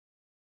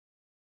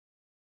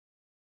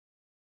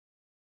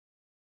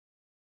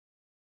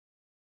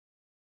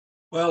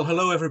Well,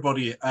 hello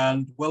everybody,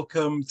 and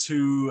welcome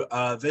to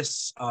our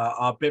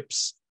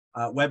BIPS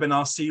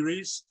webinar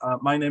series.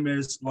 My name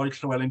is Lloyd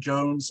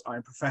Llewellyn-Jones.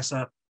 I'm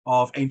Professor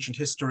of Ancient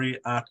History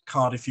at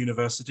Cardiff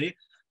University,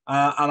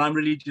 and I'm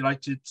really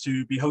delighted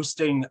to be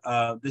hosting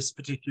this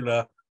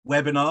particular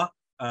webinar,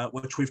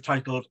 which we've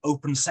titled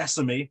Open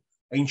Sesame,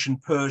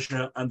 Ancient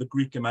Persia and the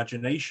Greek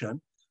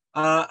Imagination.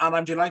 And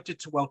I'm delighted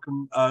to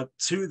welcome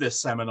to this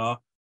seminar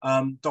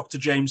Dr.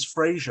 James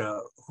Fraser,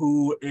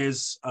 who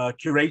is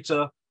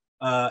Curator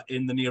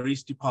in the Near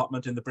East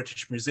Department in the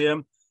British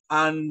Museum.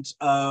 And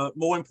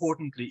more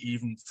importantly,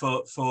 even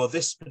for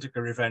this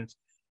particular event,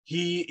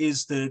 he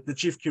is the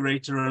chief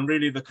curator and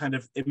really the kind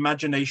of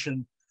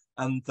imagination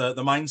and the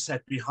mindset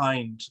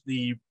behind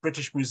the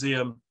British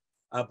Museum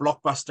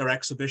blockbuster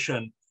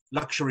exhibition,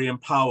 Luxury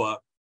and Power,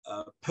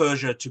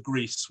 Persia to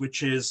Greece,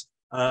 which is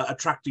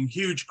attracting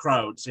huge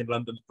crowds in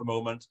London at the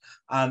moment.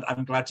 And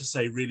I'm glad to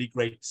say really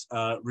great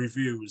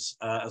reviews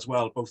as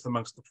well, both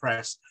amongst the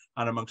press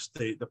and amongst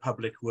the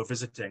public who are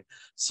visiting.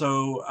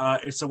 So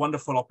it's a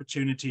wonderful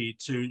opportunity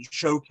to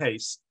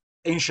showcase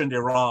ancient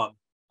Iran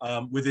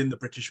within the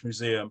British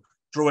Museum,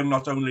 drawing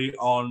not only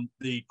on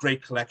the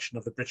great collection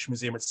of the British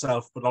Museum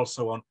itself, but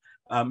also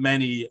on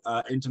many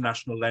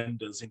international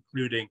lenders,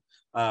 including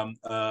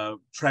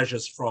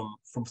treasures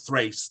from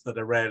Thrace that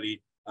are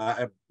rarely,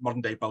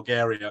 modern-day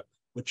Bulgaria,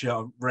 which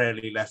are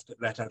rarely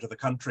let out of the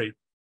country.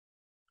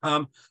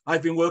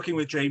 I've been working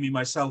with Jamie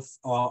myself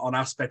on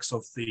aspects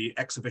of the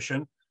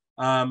exhibition,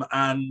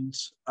 and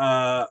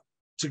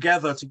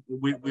together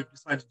we've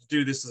decided to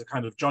do this as a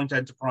kind of joint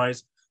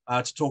enterprise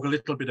to talk a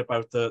little bit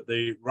about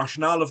the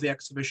rationale of the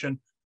exhibition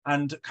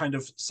and kind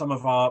of some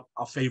of our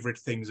favorite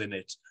things in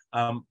it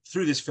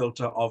through this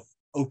filter of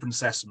open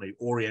sesame,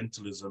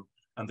 orientalism,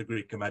 and the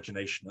Greek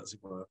imagination, as it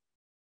were.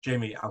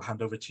 Jamie, I'll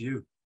hand over to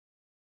you.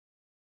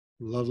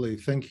 Lovely.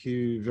 Thank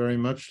you very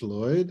much,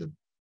 Lloyd.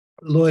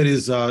 Lloyd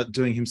is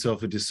doing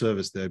himself a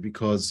disservice there,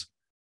 because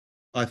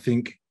I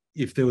think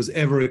if there was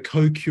ever a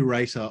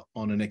co-curator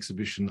on an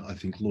exhibition, I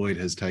think Lloyd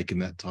has taken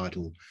that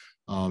title.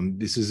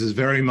 This is as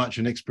very much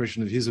an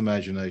expression of his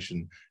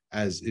imagination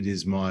as it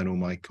is mine or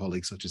my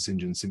colleagues such as St.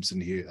 John Simpson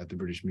here at the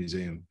British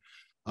Museum.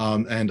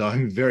 And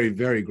I'm very,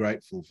 very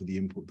grateful for the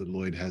input that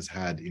Lloyd has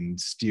had in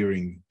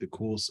steering the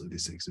course of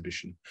this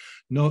exhibition.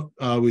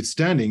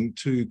 Notwithstanding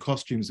two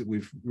costumes that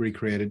we've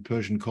recreated,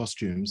 Persian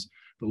costumes,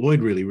 that Lloyd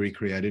really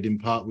recreated, in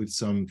part with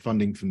some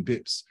funding from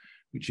BIPS,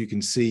 which you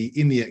can see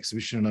in the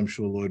exhibition, and I'm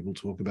sure Lloyd will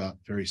talk about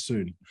very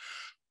soon.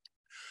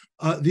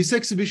 This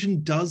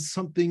exhibition does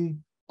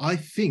something, I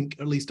think,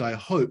 at least I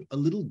hope, a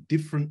little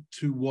different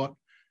to what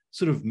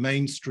sort of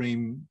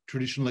mainstream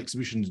traditional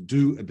exhibitions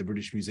do at the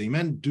British Museum,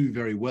 and do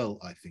very well,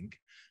 I think.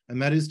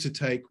 And that is to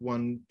take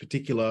one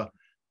particular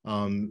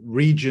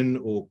region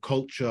or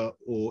culture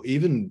or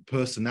even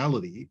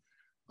personality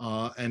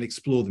and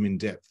explore them in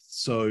depth.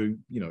 So,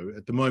 you know,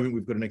 at the moment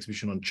we've got an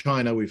exhibition on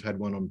China, we've had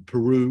one on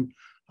Peru,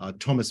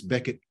 Thomas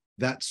Becket,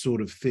 that sort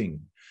of thing.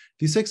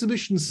 This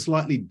exhibition is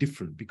slightly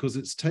different because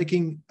it's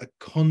taking a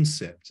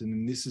concept,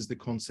 and this is the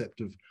concept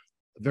of,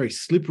 a very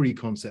slippery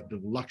concept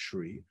of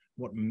luxury,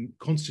 what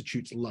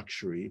constitutes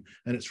luxury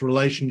and its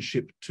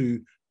relationship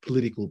to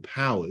political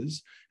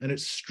powers, and it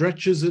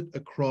stretches it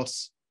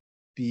across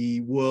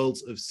the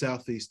worlds of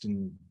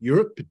Southeastern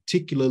Europe,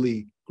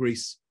 particularly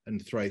Greece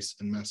and Thrace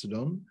and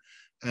Macedon,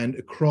 and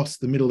across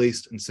the Middle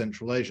East and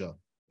Central Asia,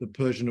 the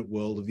Persianate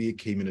world of the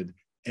Achaemenid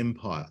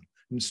Empire.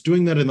 And it's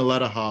doing that in the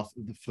latter half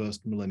of the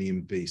first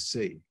millennium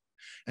BC.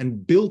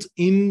 And built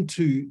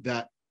into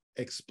that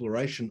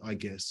exploration, I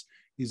guess,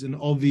 is an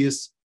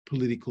obvious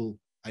historical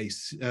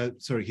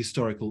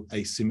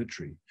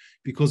asymmetry.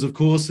 Because of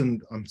course,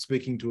 and I'm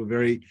speaking to a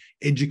very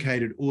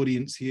educated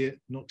audience here,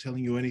 not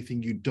telling you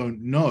anything you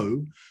don't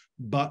know,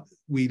 but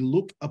we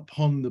look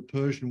upon the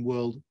Persian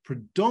world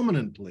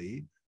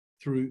predominantly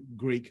through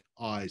Greek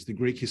eyes, the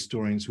Greek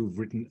historians who have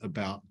written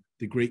about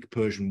the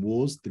Greek-Persian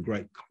wars, the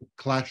great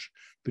clash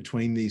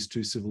between these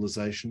two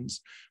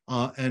civilizations.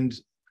 And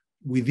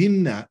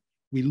within that,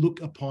 we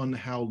look upon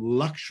how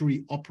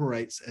luxury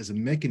operates as a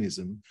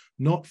mechanism,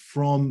 not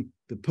from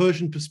the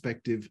Persian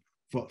perspective,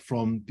 but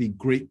from the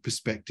Greek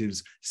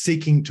perspectives,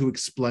 seeking to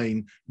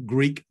explain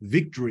Greek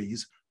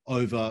victories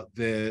over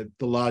the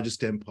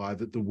largest empire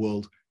that the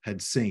world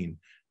had seen.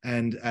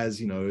 And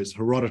as you know, as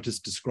Herodotus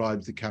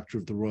describes the capture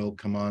of the royal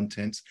command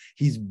tents,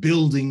 he's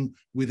building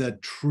with a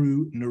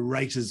true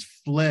narrator's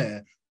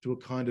flair to a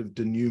kind of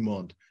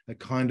denouement, a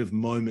kind of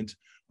moment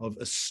of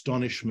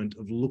astonishment,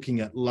 of looking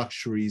at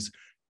luxuries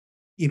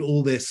in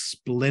all their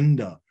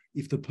splendor.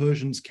 If the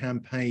Persians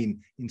campaign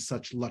in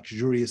such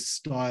luxurious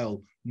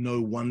style, no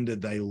wonder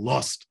they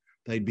lost.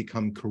 They'd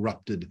become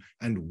corrupted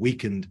and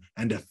weakened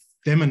and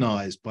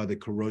effeminized by the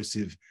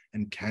corrosive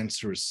and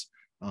cancerous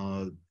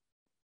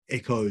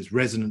echoes,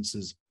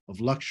 resonances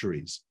of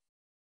luxuries.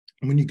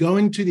 And when you go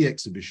into the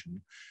exhibition,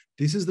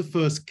 this is the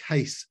first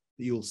case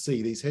that you'll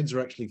see. These heads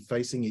are actually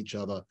facing each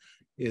other.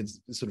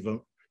 It's sort of a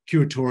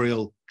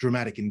curatorial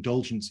dramatic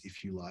indulgence,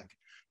 if you like.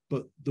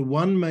 But the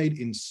one made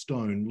in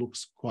stone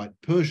looks quite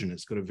Persian.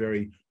 It's got a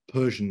very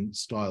Persian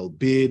style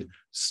beard,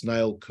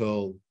 snail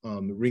curl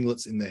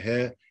ringlets in the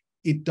hair.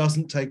 It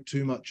doesn't take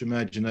too much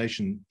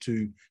imagination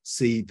to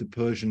see the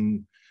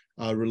Persian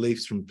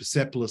reliefs from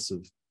Persepolis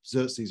of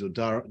Xerxes or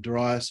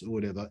Darius or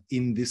whatever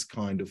in this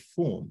kind of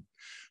form.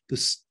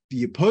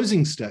 The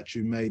opposing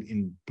statue made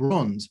in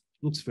bronze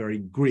looks very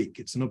Greek.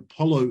 It's an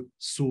Apollo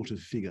sort of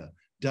figure,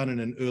 done in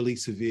an early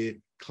severe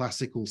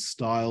classical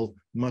style,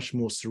 much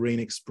more serene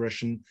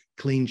expression,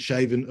 clean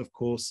shaven, of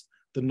course,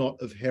 the knot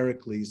of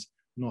Heracles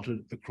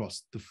knotted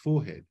across the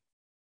forehead.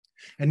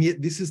 And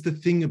yet this is the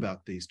thing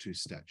about these two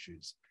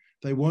statues.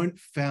 They weren't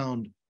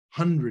found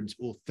hundreds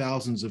or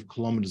thousands of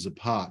kilometers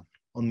apart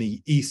on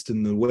the east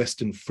and the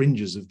western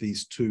fringes of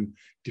these two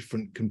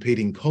different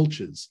competing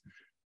cultures.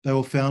 They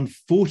were found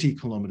 40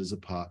 kilometers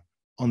apart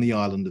on the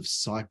island of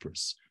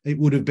Cyprus. It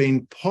would have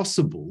been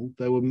possible,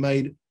 they were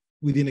made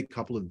within a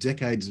couple of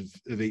decades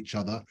of each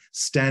other,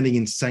 standing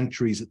in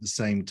sanctuaries at the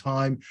same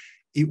time.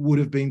 It would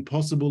have been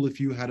possible if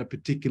you had a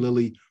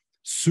particularly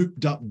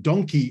souped up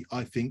donkey,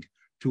 I think,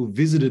 to have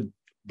visited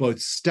both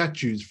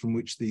statues from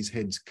which these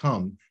heads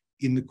come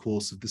in the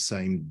course of the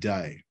same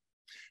day.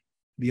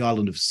 The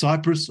island of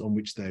Cyprus, on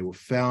which they were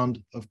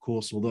found, of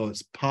course, although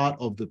it's part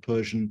of the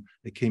Persian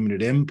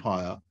Achaemenid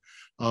Empire,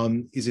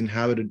 is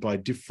inhabited by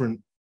different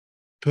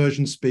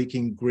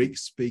Persian-speaking, Greek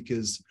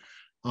speakers,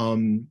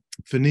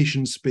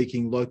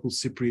 Phoenician-speaking, local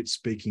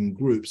Cypriot-speaking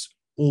groups,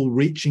 all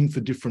reaching for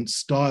different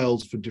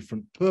styles for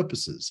different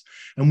purposes.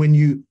 And when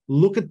you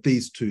look at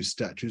these two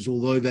statues,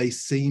 although they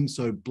seem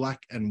so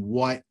black and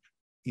white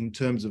in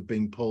terms of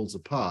being poles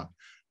apart,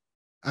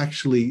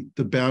 actually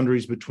the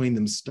boundaries between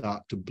them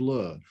start to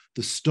blur.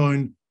 The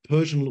stone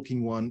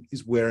Persian-looking one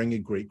is wearing a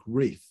Greek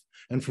wreath.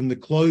 And from the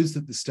clothes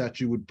that the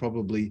statue would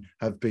probably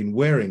have been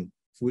wearing,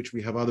 for which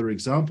we have other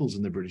examples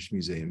in the British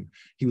Museum,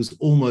 he was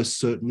almost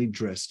certainly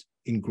dressed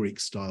in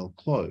Greek-style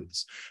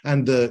clothes.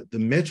 And the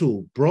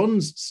metal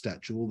bronze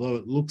statue, although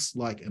it looks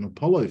like an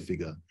Apollo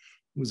figure,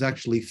 was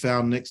actually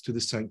found next to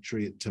the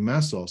sanctuary at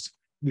Tamassos,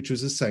 which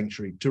was a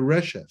sanctuary to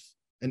Reshef,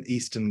 an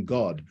Eastern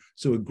god,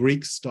 so a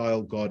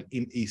Greek-style god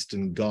in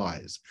Eastern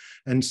guise.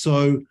 And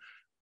so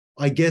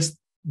I guess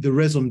the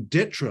raison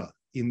d'etre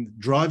in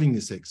driving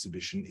this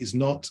exhibition is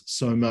not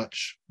so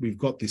much we've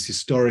got this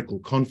historical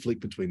conflict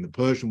between the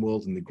Persian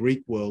world and the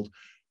Greek world,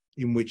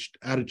 in which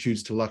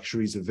attitudes to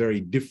luxuries are very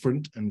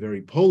different and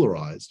very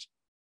polarized,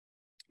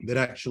 but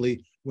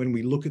actually when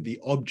we look at the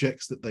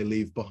objects that they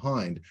leave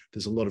behind,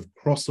 there's a lot of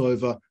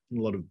crossover and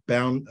a lot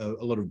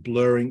of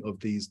blurring of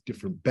these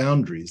different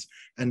boundaries.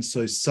 And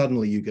so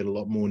suddenly you get a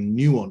lot more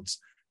nuance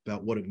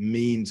about what it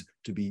means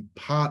to be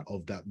part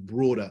of that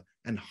broader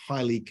and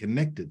highly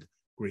connected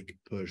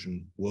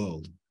Greek-Persian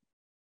world.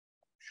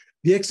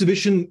 The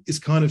exhibition is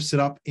kind of set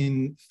up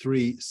in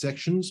three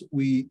sections.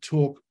 We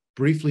talk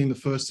briefly in the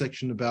first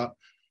section about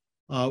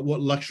what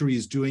luxury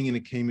is doing in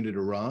Achaemenid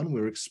Iran.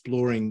 We're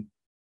exploring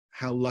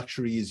how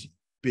luxury is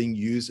being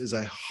used as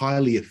a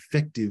highly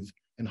effective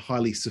and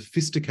highly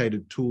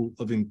sophisticated tool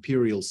of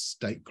imperial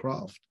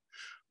statecraft.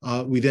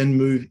 We then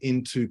move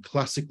into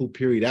classical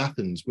period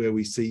Athens, where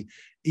we see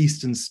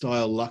Eastern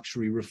style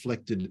luxury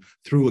reflected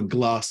through a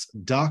glass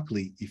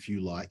darkly, if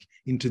you like,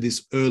 into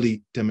this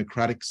early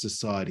democratic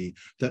society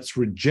that's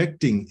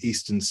rejecting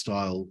Eastern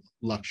style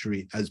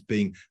luxury as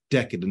being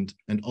decadent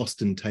and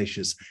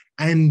ostentatious,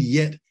 and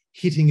yet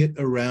hitting it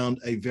around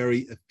a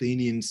very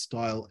Athenian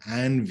style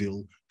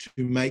anvil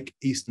to make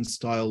Eastern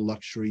style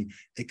luxury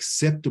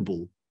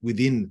acceptable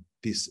within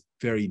this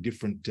very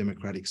different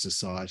democratic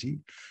society.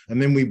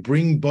 And then we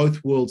bring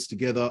both worlds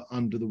together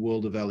under the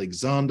world of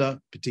Alexander,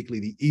 particularly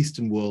the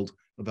Eastern world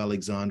of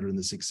Alexander and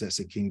the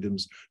successor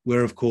kingdoms,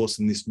 where, of course,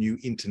 in this new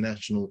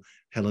international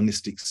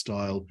Hellenistic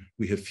style,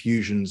 we have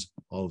fusions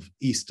of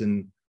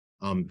Eastern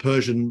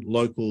Persian,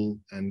 local,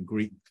 and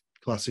Greek,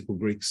 classical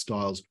Greek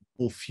styles,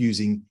 all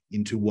fusing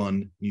into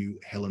one new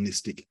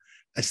Hellenistic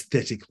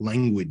aesthetic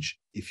language,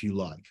 if you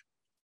like.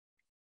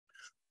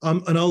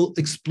 And I'll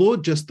explore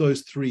just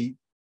those three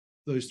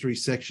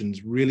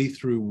sections really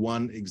through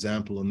one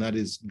example, and that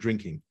is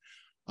drinking,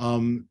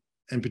 and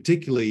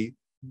particularly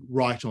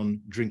right on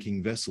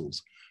drinking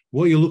vessels.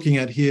 What you're looking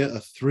at here are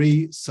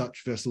three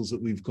such vessels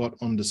that we've got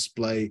on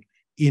display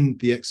in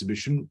the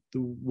exhibition.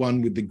 The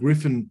one with the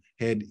griffin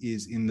head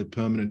is in the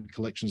permanent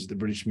collections at the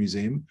British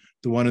Museum.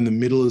 The one in the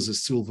middle is a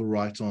silver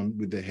right-on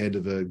with the head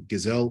of a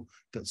gazelle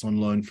that's on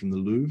loan from the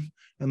Louvre.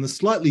 And the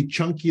slightly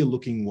chunkier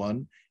looking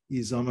one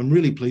is, I'm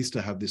really pleased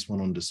to have this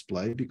one on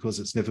display because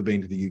it's never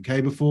been to the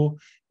UK before.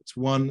 It's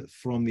one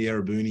from the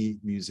Erebuni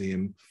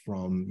Museum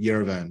from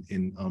Yerevan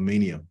in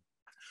Armenia.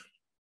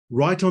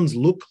 Right-ons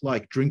look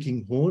like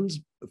drinking horns.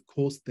 Of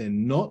course, they're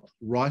not.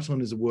 Right-on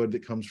is a word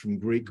that comes from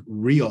Greek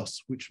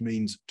rios, which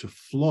means to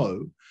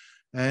flow.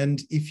 And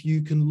if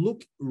you can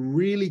look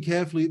really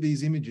carefully at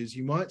these images,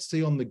 you might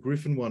see on the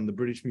griffin one, the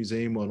British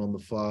Museum one on the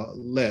far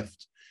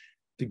left,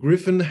 the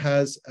griffin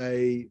has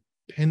a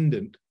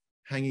pendant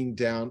hanging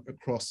down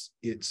across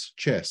its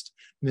chest.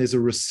 And there's a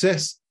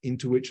recess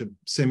into which a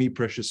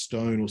semi-precious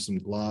stone or some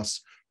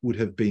glass would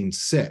have been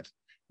set.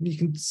 You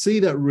can see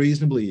that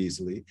reasonably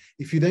easily.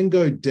 If you then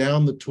go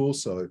down the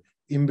torso,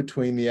 in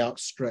between the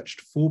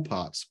outstretched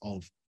foreparts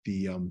of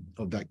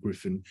that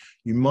griffin,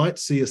 you might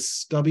see a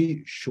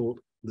stubby,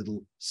 short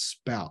little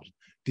spout.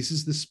 This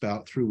is the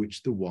spout through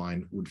which the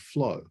wine would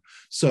flow.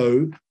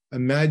 So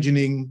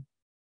imagining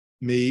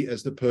me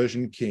as the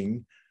Persian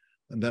king,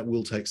 and that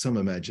will take some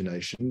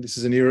imagination. This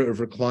is an era of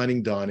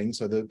reclining dining.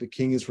 So the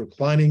king is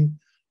reclining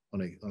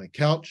on a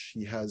couch.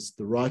 He has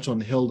the right arm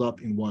held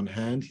up in one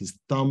hand, his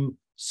thumb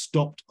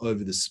stopped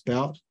over the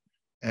spout,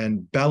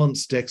 and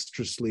balanced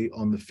dexterously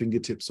on the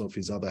fingertips of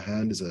his other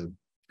hand is a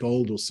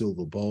gold or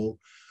silver bowl.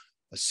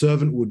 A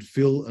servant would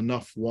fill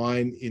enough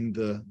wine in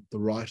the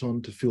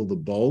right-on to fill the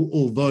bowl,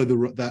 although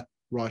that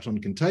right-on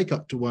can take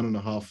up to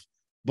 1.5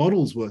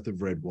 bottles worth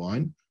of red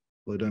wine.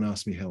 Well, don't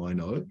ask me how I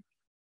know.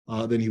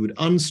 Then he would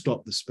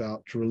unstop the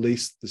spout to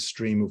release the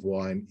stream of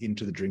wine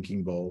into the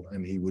drinking bowl,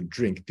 and he would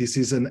drink. This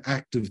is an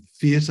act of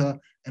theatre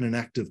and an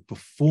act of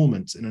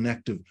performance and an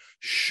act of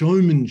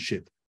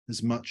showmanship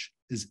as much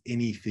as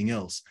anything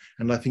else.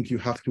 And I think you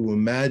have to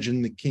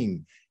imagine the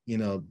king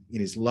in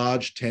his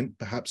large tent,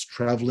 perhaps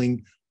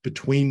traveling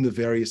between the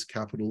various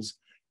capitals.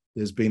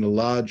 There's been a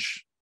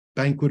large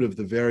banquet of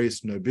the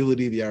various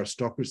nobility, the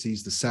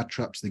aristocracies, the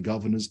satraps, the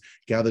governors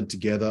gathered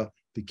together,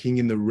 the king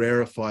in the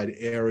rarefied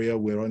area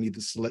where only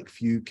the select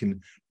few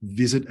can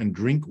visit and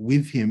drink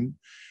with him.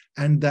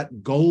 And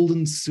that gold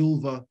and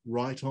silver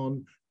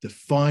right-on, the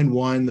fine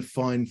wine, the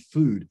fine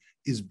food,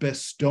 is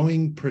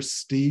bestowing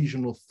prestige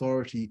and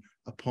authority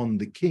upon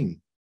the king.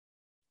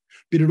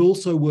 But it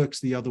also works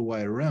the other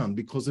way around,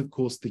 because of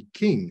course the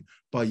king,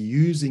 by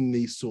using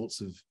these sorts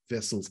of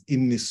vessels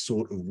in this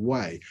sort of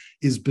way,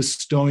 is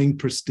bestowing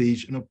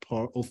prestige and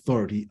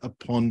authority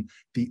upon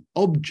the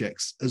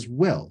objects as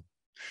well.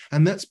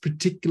 And that's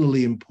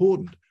particularly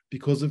important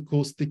because, of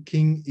course, the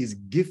king is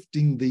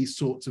gifting these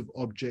sorts of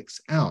objects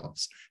out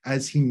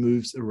as he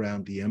moves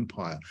around the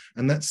empire.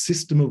 And that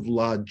system of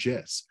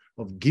largesse,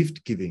 of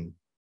gift giving,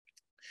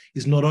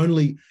 is not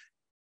only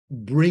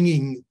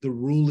bringing the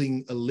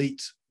ruling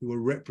elite who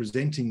are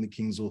representing the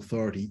king's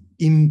authority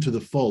into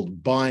the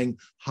fold, buying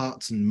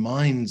hearts and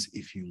minds,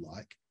 if you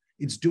like.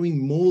 It's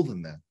doing more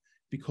than that,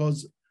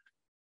 because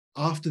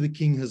after the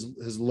king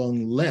has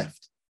long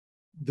left,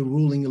 the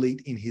ruling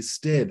elite in his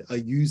stead are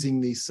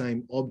using these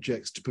same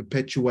objects to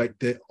perpetuate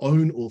their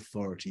own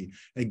authority,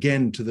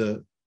 again,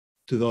 to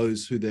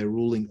those who they're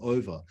ruling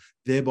over,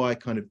 thereby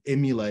kind of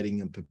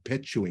emulating and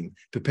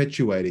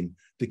perpetuating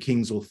the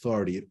king's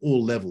authority at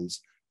all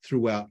levels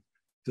throughout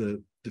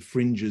the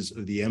fringes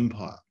of the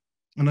empire.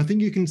 And I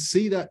think you can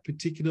see that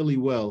particularly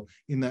well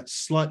in that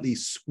slightly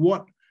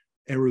squat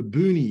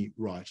Erebuni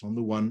on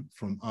the one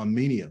from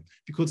Armenia,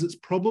 because it's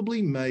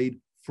probably made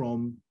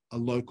from a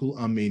local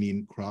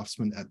Armenian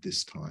craftsman at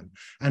this time.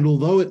 And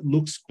although it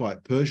looks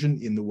quite Persian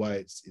in the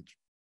way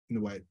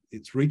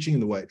it's reaching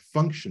and the way it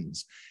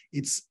functions,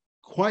 it's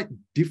quite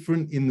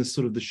different in the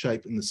sort of the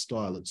shape and the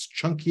style. It's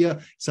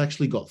chunkier. It's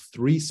actually got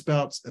 3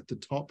 spouts at the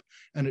top,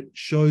 and it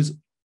shows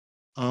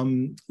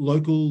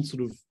local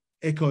sort of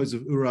echoes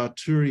of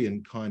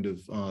Urartuan kind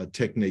of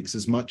techniques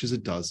as much as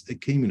it does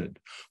Achaemenid.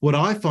 What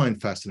I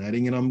find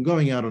fascinating, and I'm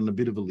going out on a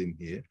bit of a limb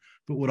here,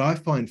 but what I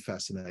find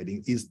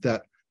fascinating is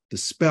that the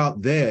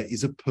spout there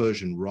is a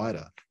Persian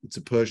rider. It's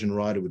a Persian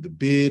rider with a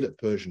beard, a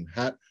Persian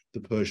hat,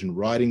 the Persian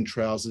riding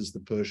trousers, the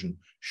Persian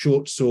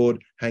short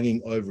sword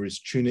hanging over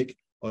his tunic,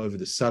 over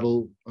the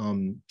saddle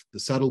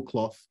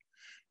cloth.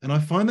 And I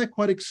find that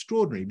quite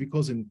extraordinary,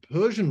 because in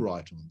Persian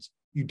write-ons,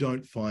 you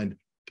don't find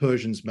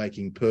Persians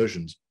making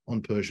Persians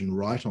on Persian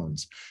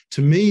write-ons.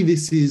 To me,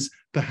 this is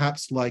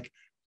perhaps like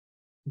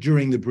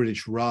during the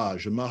British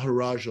Raj, a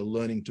Maharaja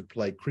learning to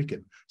play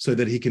cricket so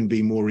that he can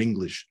be more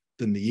English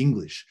than the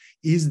English.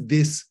 Is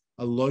this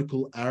a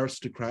local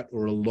aristocrat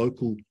or a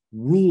local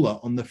ruler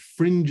on the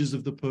fringes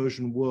of the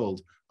Persian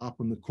world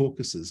up in the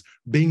Caucasus,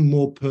 being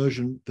more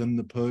Persian than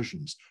the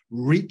Persians,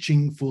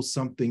 reaching for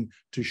something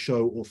to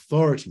show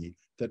authority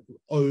that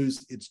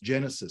owes its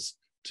genesis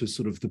to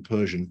sort of the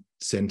Persian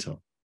center?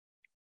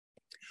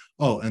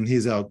 Oh, and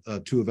here's our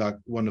 2 of our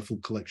wonderful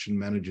collection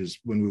managers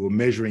when we were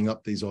measuring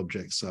up these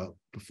objects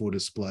before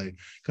display,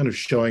 kind of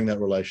showing that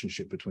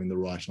relationship between the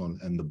right-on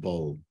and the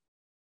bowl.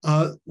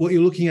 What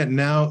you're looking at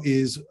now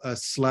is a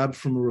slab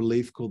from a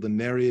relief called the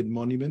Nereid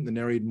Monument. The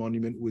Nereid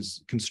Monument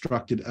was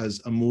constructed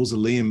as a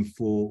mausoleum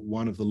for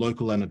one of the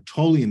local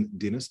Anatolian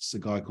dynasts, a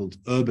guy called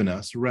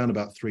Urbanas, around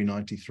about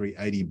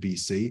 390-380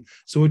 BC.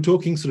 So we're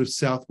talking sort of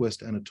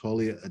southwest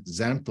Anatolia at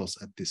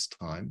Xanthos at this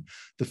time.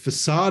 The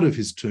facade of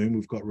his tomb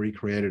we've got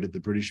recreated at the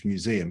British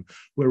Museum.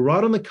 We're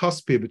right on the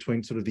cusp here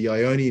between sort of the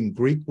Ionian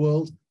Greek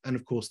world and,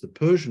 of course, the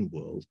Persian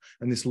world.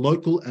 And this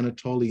local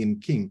Anatolian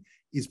king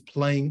is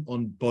playing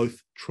on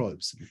both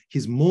tropes.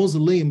 His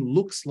mausoleum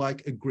looks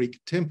like a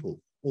Greek temple,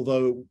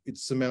 although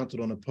it's surmounted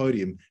on a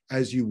podium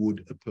as you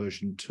would a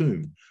Persian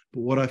tomb.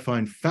 But what I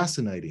find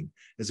fascinating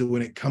is that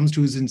when it comes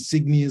to his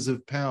insignias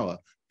of power,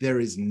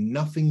 there is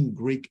nothing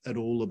Greek at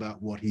all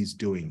about what he's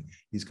doing.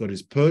 He's got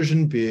his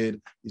Persian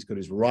beard, he's got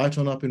his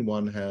right-on up in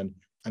one hand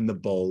and the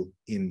bowl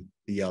in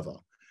the other.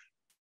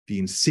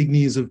 The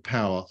insignias of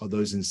power are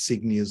those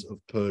insignias of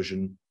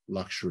Persian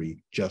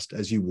luxury, just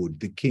as you would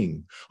the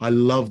king. I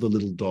love the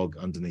little dog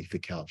underneath the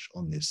couch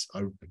on this.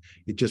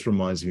 It just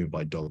reminds me of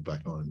my dog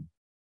back home.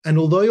 And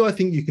although I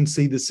think you can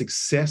see the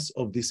success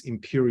of this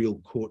imperial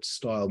court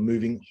style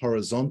moving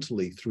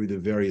horizontally through the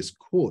various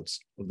courts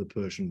of the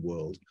Persian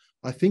world,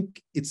 I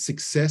think its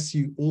success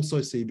you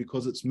also see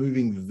because it's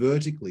moving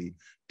vertically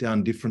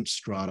down different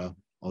strata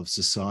of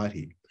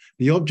society.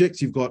 The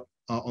objects you've got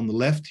on the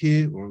left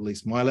here, or at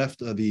least my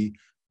left, are the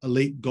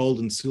elite gold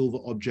and silver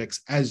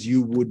objects as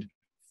you would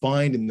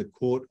find in the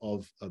court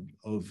of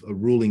a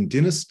ruling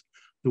dynasty.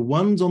 The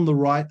ones on the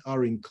right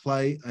are in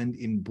clay and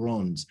in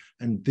bronze,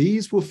 and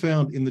these were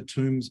found in the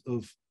tombs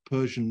of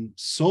Persian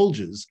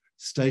soldiers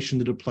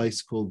stationed at a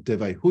place called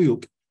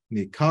Devehuyuk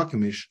near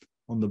Carchemish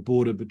on the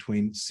border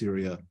between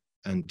Syria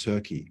and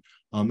Turkey.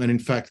 And in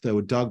fact, they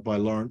were dug by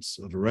Lawrence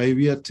of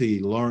Arabia, T.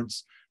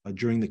 Lawrence,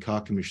 during the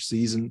Carchemish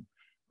season.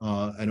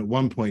 And at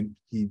one point,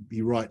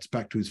 he writes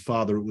back to his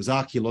father, it was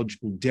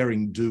archaeological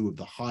daring do of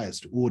the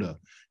highest order,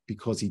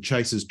 because he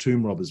chases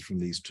tomb robbers from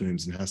these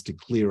tombs and has to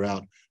clear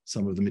out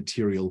some of the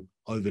material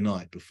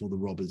overnight before the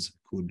robbers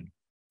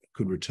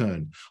could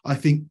return. I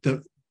think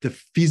the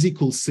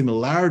physical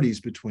similarities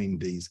between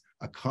these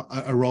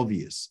are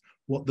obvious.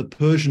 What the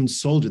Persian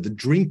soldier, the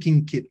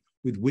drinking kit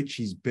with which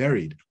he's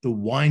buried, the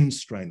wine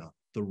strainer,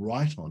 the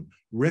rhyton,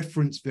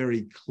 reference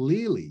very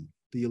clearly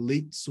the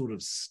elite sort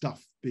of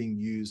stuff being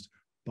used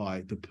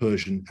by the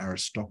Persian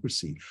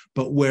aristocracy.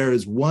 But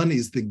whereas one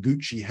is the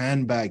Gucci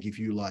handbag, if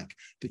you like,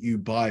 that you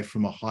buy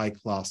from a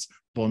high-class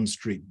Bond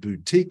Street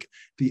boutique,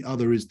 the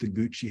other is the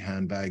Gucci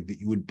handbag that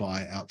you would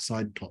buy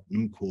outside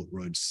Tottenham Court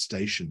Road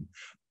Station.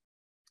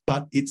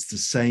 But it's the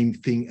same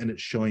thing, and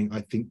it's showing,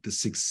 I think, the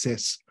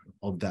success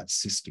of that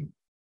system.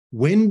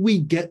 When we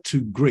get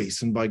to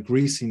Greece, and by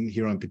Greece in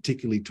here I'm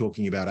particularly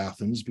talking about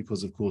Athens,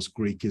 because of course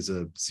Greek is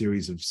a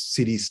series of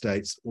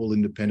city-states, all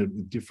independent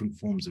with different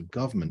forms of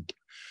government,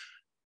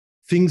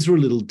 things are a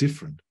little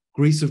different.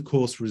 Greece, of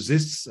course,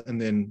 resists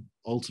and then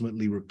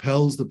ultimately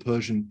repels the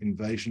Persian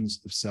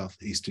invasions of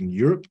southeastern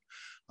Europe,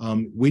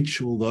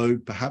 which, although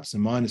perhaps a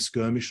minor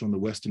skirmish on the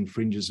western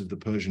fringes of the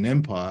Persian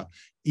Empire,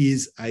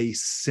 is a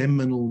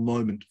seminal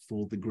moment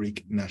for the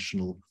Greek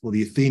national, or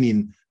the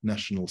Athenian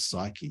national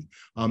psyche.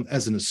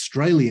 As an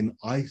Australian,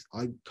 I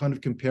kind of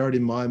compare it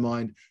in my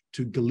mind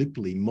to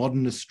Gallipoli.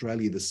 Modern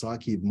Australia, the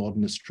psyche of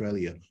modern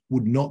Australia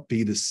would not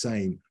be the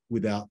same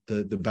without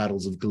the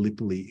battles of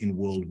Gallipoli in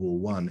World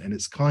War I. And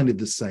it's kind of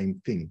the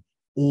same thing,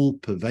 all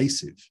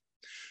pervasive.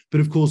 But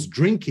of course,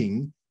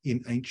 drinking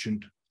in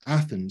ancient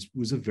Athens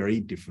was a very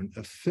different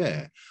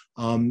affair.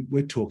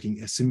 We're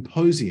talking a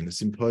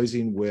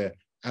symposium where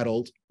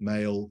adult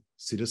male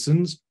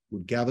citizens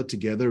would gather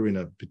together in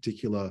a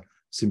particular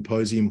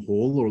symposium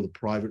hall or the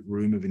private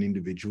room of an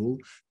individual.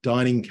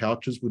 Dining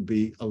couches would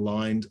be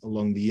aligned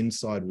along the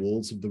inside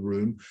walls of the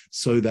room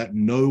so that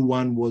no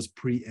one was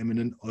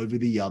preeminent over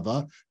the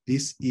other.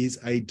 This is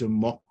a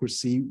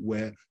democracy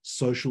where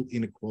social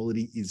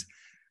inequality is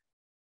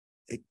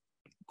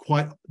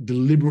quite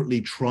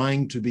deliberately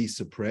trying to be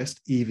suppressed,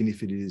 even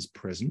if it is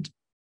present.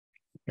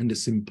 And a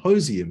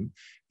symposium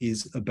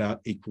is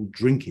about equal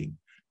drinking.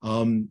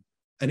 An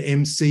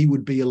MC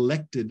would be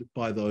elected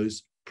by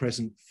those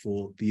present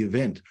for the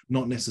event,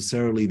 not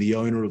necessarily the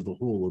owner of the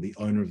hall or the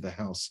owner of the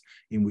house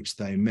in which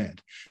they met.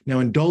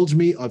 Now, indulge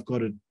me, I've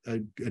got a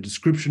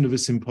description of a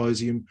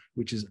symposium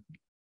which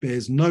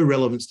bears no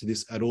relevance to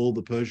this at all,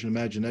 the Persian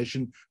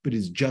imagination, but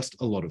is just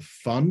a lot of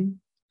fun.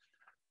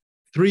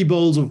 3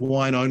 bowls of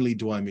wine only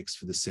do I mix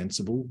for the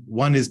sensible.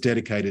 1 is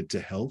dedicated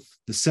to health,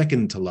 the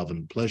 2nd to love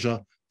and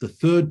pleasure, the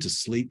 3rd to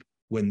sleep.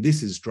 When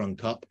this is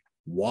drunk up,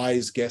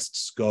 wise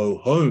guests go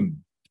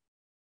home.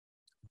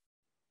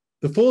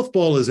 The 4th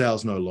bowl is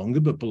ours no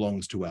longer, but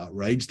belongs to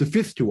outrage. The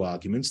 5th to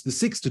arguments, the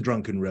 6th to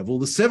drunken revel,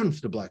 the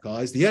 7th to black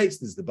eyes, the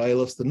 8th is the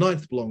bailiffs, the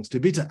 9th belongs to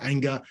bitter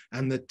anger,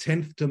 and the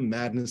 10th to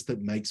madness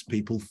that makes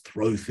people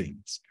throw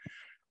things.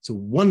 It's a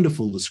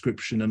wonderful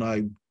description, and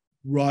I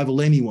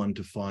rival anyone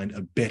to find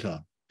a better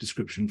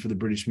description for the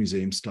British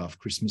Museum staff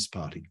Christmas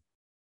party.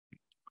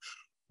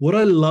 What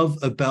I love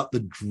about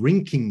the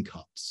drinking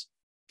cups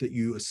that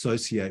you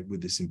associate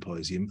with the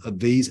symposium are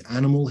these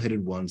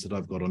animal-headed ones that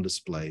I've got on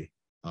display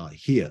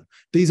here.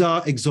 These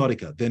are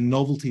exotica. They're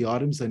novelty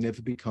items. They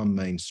never become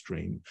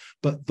mainstream.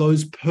 But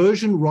those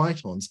Persian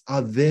rhytons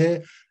are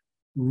there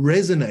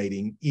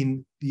resonating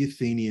in the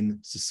Athenian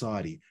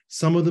society.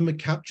 Some of them are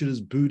captured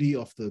as booty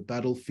off the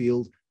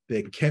battlefield.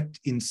 They're kept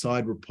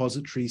inside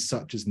repositories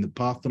such as in the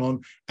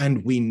Parthenon.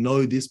 And we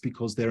know this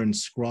because they're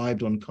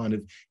inscribed on kind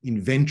of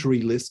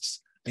inventory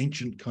lists,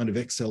 ancient kind of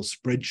Excel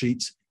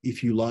spreadsheets,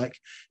 if you like.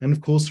 And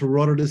of course,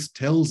 Herodotus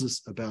tells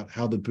us about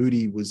how the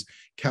booty was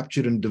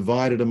captured and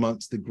divided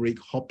amongst the Greek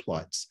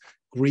hoplites,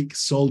 Greek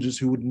soldiers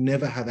who would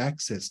never have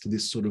access to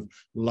this sort of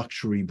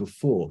luxury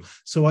before.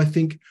 So I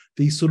think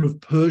these sort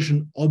of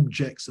Persian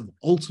objects of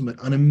ultimate,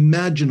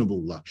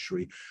 unimaginable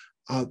luxury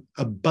are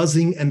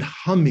buzzing and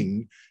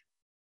humming,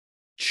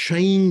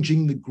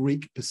 changing the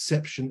Greek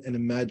perception and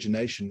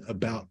imagination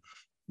about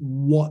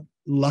what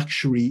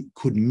luxury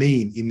could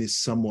mean in this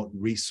somewhat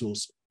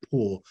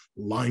resource-poor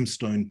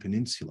limestone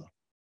peninsula.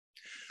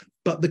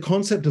 But the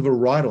concept of a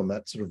rhyton,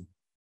 that sort of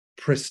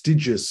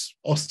prestigious,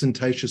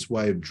 ostentatious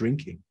way of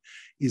drinking,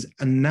 is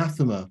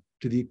anathema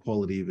to the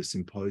equality of a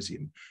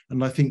symposium.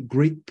 And I think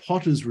Greek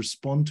potters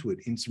respond to it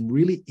in some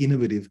really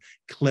innovative,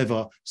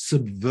 clever,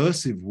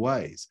 subversive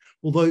ways.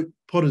 Although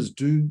potters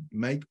do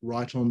make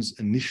rhytons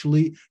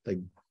initially, they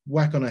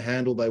whack on a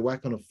handle, they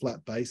whack on a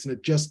flat base, and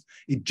it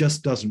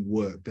just doesn't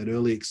work. That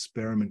early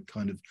experiment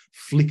kind of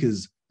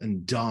flickers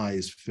and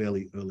dies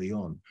fairly early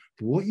on.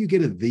 But what you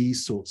get are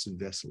these sorts of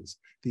vessels,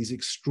 these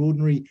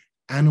extraordinary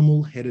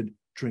animal-headed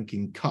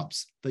drinking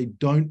cups.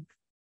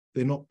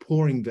 They're not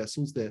pouring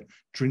vessels, they're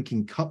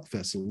drinking cup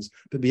vessels,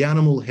 but the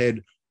animal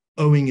head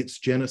owing its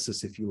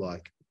genesis, if you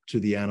like, to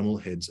the animal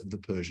heads of the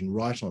Persian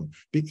rhyton.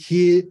 But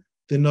here,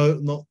 they're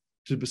not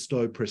to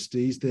bestow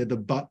prestige, they're the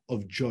butt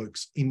of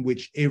jokes in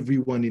which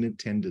everyone in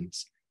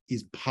attendance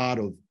is part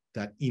of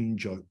that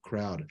in-joke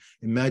crowd.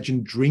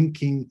 Imagine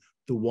drinking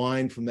the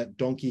wine from that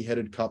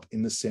donkey-headed cup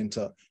in the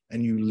center,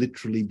 and you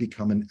literally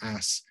become an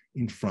ass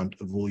in front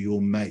of all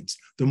your mates.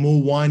 The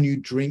more wine you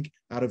drink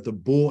out of the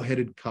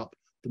boar-headed cup,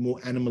 the more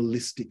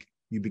animalistic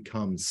you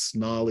become,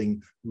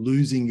 snarling,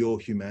 losing your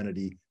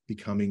humanity,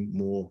 becoming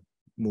more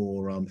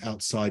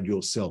outside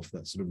yourself,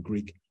 that sort of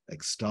Greek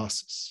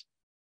ecstasis.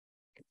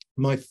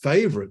 My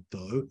favorite,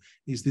 though,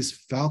 is this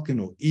falcon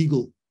or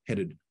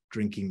eagle-headed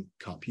drinking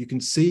cup. You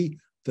can see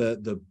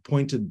the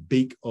pointed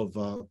beak of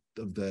the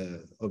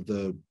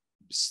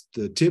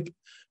tip,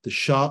 the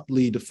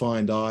sharply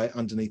defined eye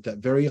underneath that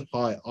very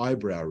high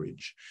eyebrow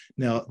ridge.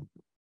 Now,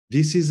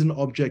 this is an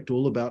object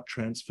all about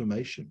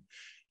transformation.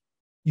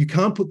 You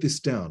can't put this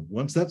down.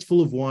 Once that's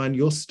full of wine,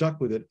 you're stuck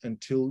with it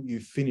until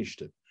you've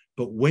finished it.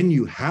 But when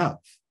you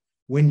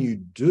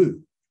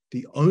do,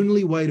 the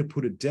only way to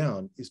put it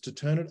down is to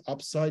turn it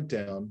upside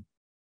down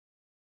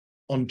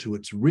onto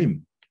its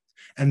rim.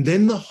 And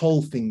then the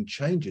whole thing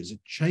changes.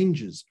 It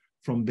changes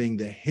from being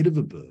the head of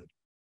a bird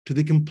to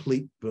the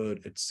complete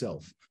bird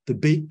itself. The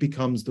beak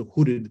becomes the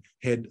hooded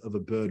head of a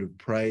bird of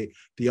prey,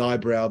 the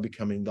eyebrow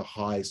becoming the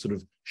high sort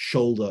of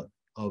shoulder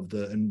of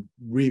and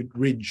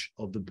ridge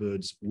of the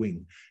bird's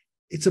wing.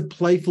 It's a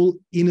playful,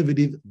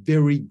 innovative,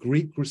 very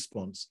Greek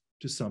response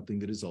to something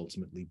that is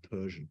ultimately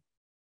Persian.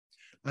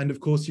 And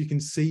of course, you can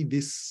see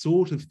this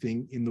sort of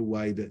thing in the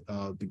way that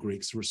the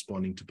Greeks are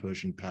responding to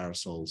Persian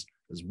parasols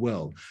as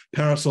well.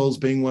 Parasols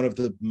being one of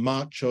the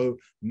macho,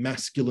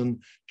 masculine,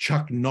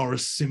 Chuck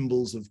Norris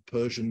symbols of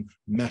Persian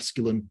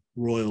masculine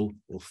royal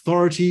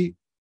authority.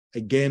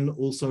 Again,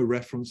 also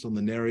referenced on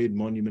the Nereid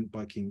monument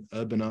by King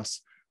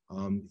Urbanus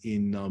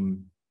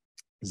in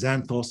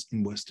Xanthos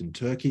in Western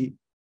Turkey.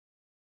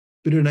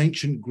 But in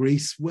ancient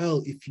Greece,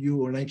 well,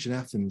 or in ancient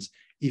Athens,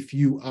 if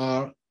you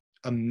are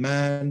a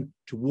man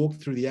to walk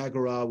through the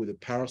agora with a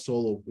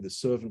parasol or with a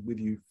servant with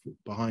you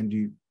behind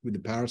you with a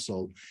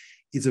parasol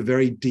is a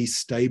very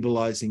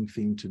destabilizing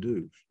thing to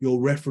do. You're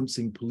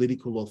referencing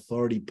political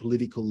authority,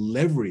 political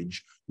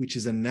leverage, which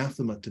is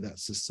anathema to that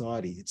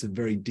society. It's a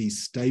very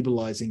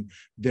destabilizing,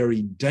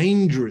 very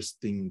dangerous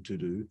thing to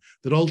do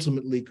that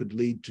ultimately could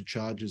lead to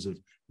charges of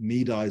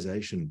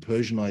Medization,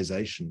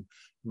 Persianization,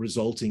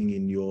 resulting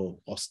in your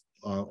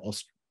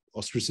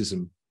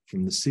ostracism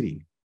from the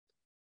city.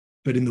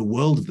 But in the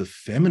world of the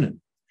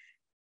feminine,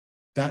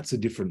 that's a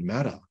different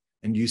matter.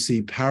 And you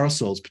see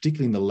parasols,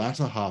 particularly in the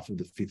latter half of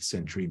the 5th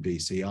century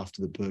BC,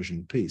 after the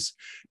Persian peace,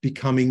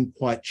 becoming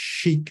quite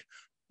chic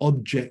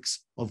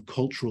objects of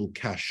cultural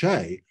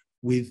cachet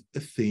with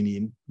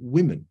Athenian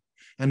women.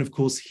 And of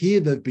course, here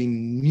they've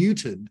been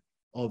neutered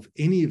of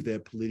any of their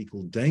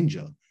political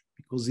danger,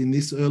 because in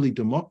this early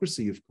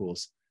democracy, of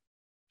course,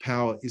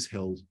 power is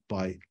held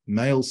by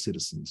male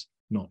citizens,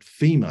 not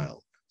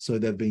female. So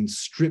they've been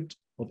stripped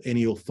of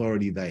any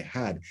authority they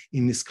had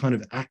in this kind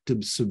of act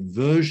of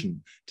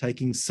subversion,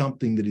 taking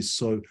something that is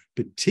so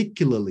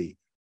particularly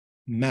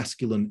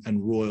masculine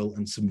and royal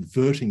and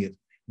subverting it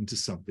into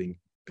something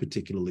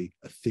particularly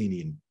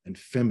Athenian and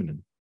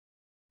feminine.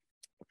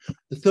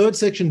 The third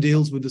section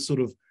deals with the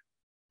sort of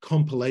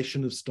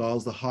compilation of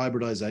styles, the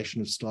hybridization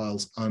of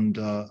styles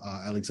under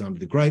Alexander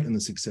the Great and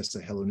the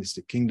successor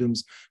Hellenistic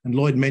kingdoms. And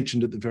Lloyd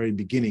mentioned at the very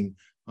beginning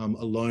a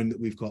loan that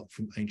we've got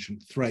from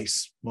ancient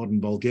Thrace,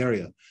 modern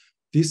Bulgaria.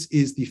 This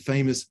is the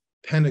famous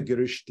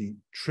Panegyrishti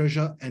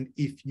treasure, and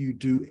if you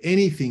do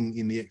anything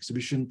in the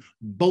exhibition,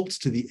 bolt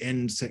to the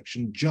end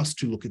section just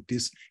to look at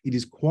this. It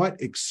is quite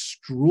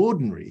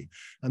extraordinary.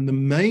 And the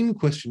main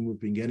question we've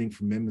been getting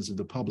from members of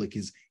the public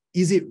is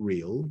it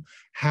real?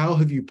 How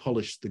have you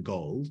polished the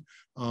gold?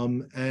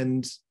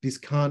 And this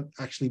can't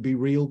actually be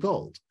real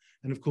gold.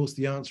 And of course,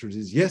 the answer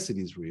is yes, it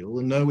is real,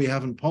 and no, we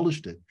haven't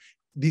polished it.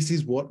 This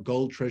is what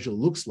gold treasure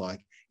looks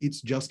like.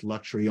 It's just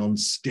luxury on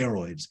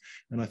steroids.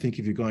 And I think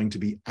if you're going to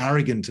be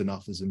arrogant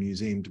enough as a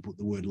museum to put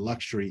the word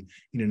luxury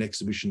in an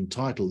exhibition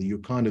title, you're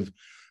kind of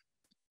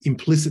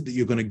implicit that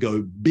you're going to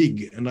go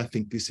big. And I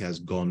think this has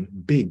gone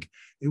big.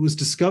 It was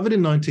discovered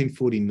in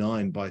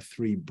 1949 by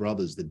 3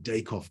 brothers, the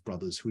Dakoff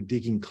brothers, who were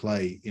digging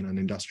clay in an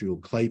industrial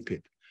clay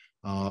pit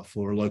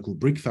for a local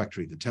brick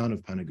factory, the town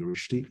of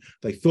Panagurishti.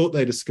 They thought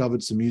they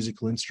discovered some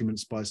musical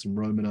instruments by some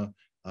Romana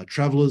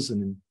travelers,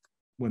 and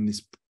when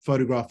this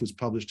photograph was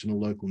published in a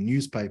local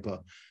newspaper,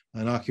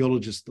 an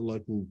archaeologist at the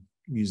local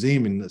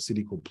museum in a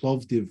city called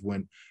Plovdiv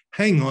went,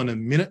 hang on a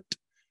minute,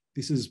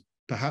 this is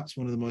perhaps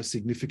one of the most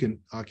significant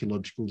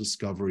archaeological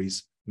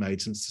discoveries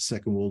made since the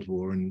Second World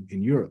War in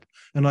Europe.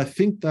 And I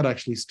think that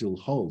actually still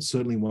holds,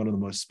 certainly one of the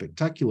most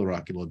spectacular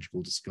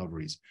archaeological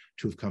discoveries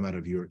to have come out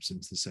of Europe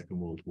since the Second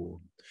World War.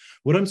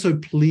 What I'm so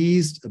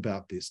pleased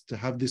about this, to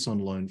have this on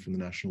loan from the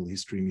National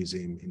History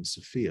Museum in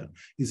Sofia,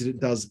 is that it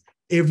does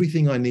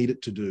everything I need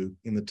it to do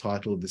in the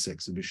title of this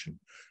exhibition.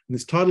 And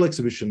this title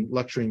exhibition,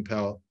 Luxury and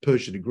Power,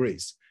 Persia to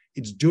Greece,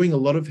 it's doing a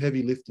lot of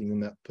heavy lifting on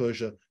that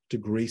Persia to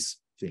Greece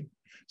thing.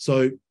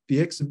 So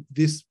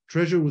this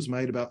treasure was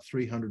made about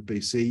 300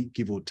 BC,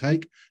 give or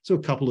take, so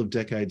a couple of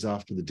decades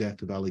after the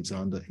death of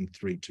Alexander in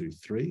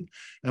 323.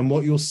 And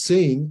what you're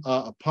seeing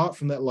are, apart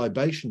from that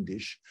libation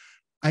dish,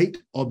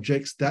 8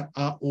 objects that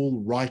are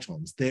all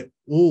write-ons. They're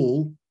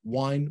all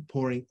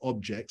wine-pouring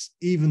objects,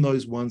 even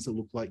those ones that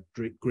look like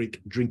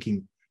Greek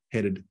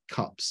drinking-headed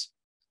cups,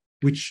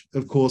 which,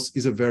 of course,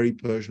 is a very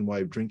Persian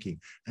way of drinking.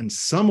 And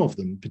some of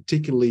them,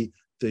 particularly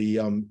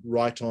the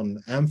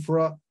write-on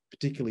amphora,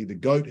 particularly the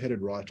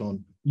goat-headed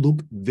write-on,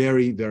 look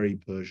very, very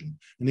Persian.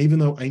 And even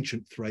though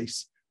ancient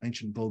Thrace,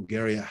 ancient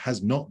Bulgaria,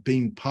 has not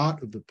been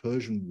part of the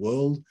Persian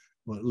world,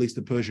 or at least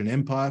the Persian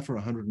Empire, for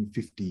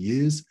 150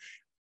 years,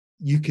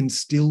 you can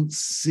still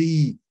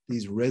see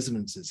these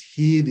resonances,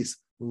 hear this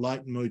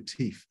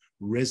leitmotif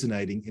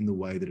resonating in the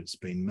way that it's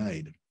been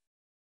made.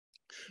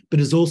 But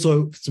there's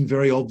also some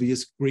very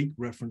obvious Greek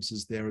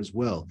references there as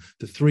well.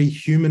 The 3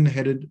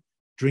 human-headed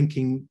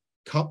drinking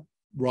cup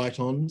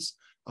write-ons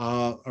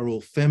are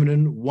all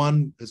feminine.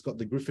 One has got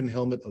the griffin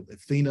helmet of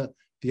Athena.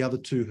 The other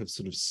 2 have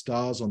sort of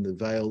stars on the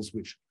veils,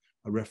 which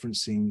are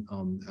referencing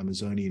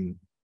Amazonian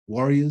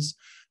warriors.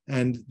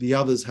 And the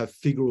others have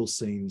figural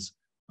scenes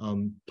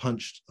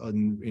punched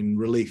in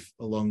relief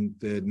along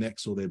their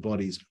necks or their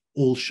bodies,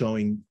 all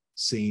showing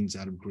scenes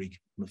out of Greek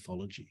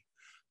mythology.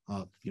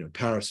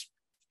 Paris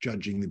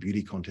judging the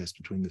beauty contest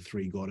between the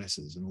 3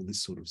 goddesses and all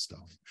this sort of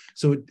stuff.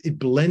 So it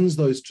blends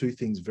those 2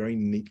 things very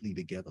neatly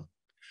together.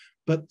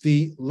 But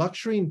the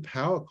luxury and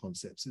power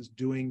concepts is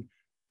doing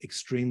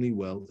extremely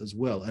well as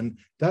well. And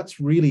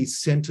that's really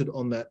centered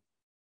on that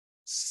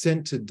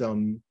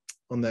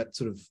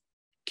sort of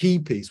key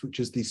piece, which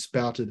is the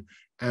spouted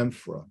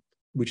amphora,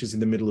 which is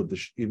in the middle of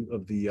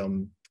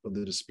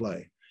the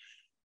display.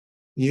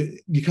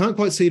 You can't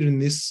quite see it in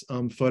this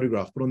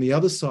photograph, but on the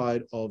other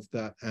side of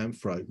that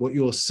amphora, what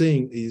you're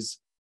seeing is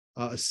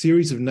a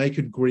series of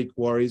naked Greek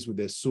warriors with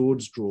their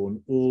swords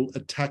drawn, all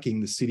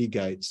attacking the city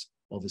gates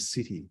of a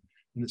city.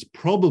 And it's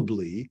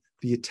probably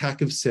the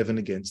attack of 7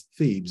 against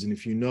Thebes. And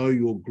if you know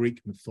your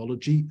Greek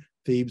mythology,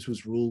 Thebes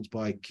was ruled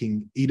by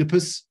King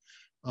Oedipus.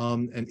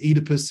 And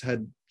Oedipus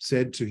had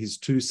said to his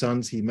 2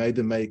 sons, he made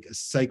them make a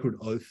sacred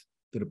oath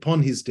that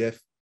upon his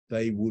death,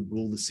 they would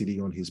rule the city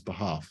on his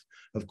behalf.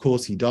 Of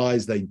course, he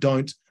dies, they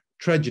don't.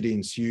 Tragedy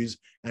ensues.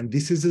 And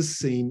this is a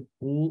scene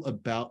all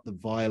about the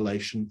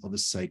violation of a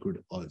sacred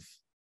oath.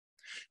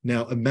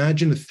 Now,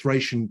 imagine a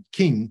Thracian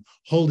king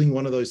holding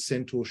one of those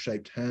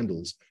centaur-shaped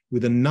handles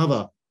with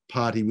another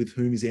party with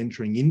whom he's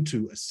entering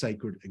into a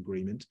sacred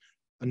agreement,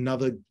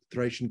 another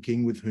Thracian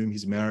king with whom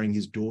he's marrying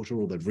his daughter,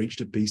 or they've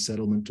reached a peace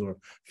settlement or a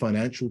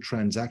financial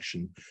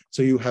transaction.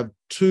 So you have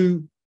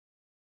 2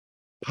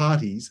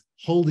 parties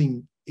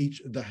holding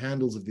each of the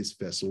handles of this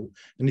vessel.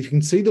 And if you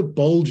can see the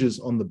bulges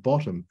on the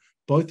bottom,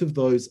 both of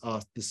those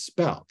are the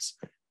spouts.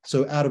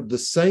 So out of the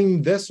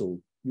same vessel,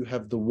 you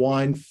have the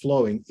wine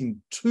flowing in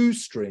 2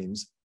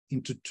 streams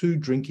into 2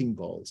 drinking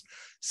bowls,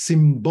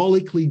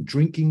 symbolically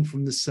drinking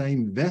from the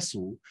same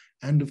vessel.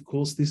 And of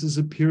course, this is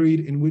a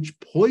period in which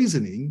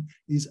poisoning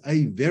is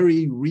a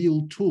very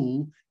real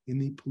tool in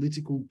the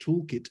political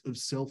toolkit of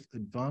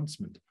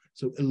self-advancement.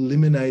 So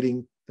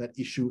eliminating that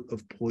issue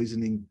of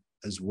poisoning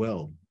as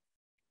well.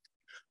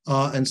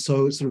 And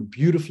so it sort of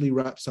beautifully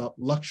wraps up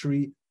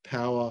luxury,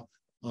 power,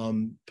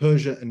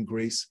 Persia and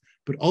Greece.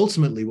 But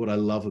ultimately, what I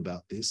love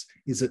about this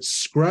is that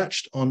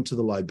scratched onto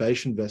the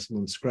libation vessel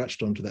and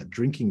scratched onto that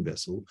drinking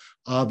vessel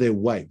are their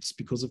weights,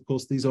 because of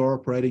course these are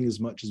operating as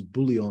much as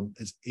bullion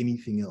as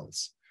anything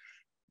else.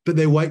 But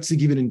their weights are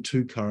given in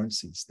 2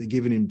 currencies. They're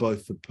given in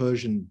both the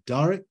Persian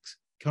direct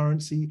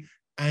currency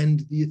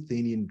and the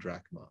Athenian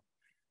drachma.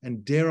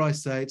 And dare I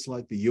say, it's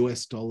like the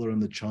US dollar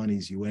and the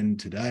Chinese yuan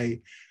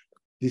today.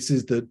 This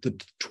is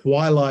the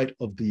twilight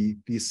of the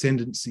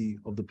ascendancy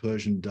of the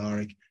Persian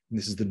daric, and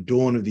this is the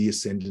dawn of the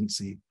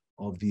ascendancy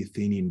of the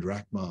Athenian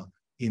drachma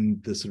in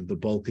the sort of the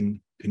Balkan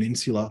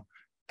Peninsula.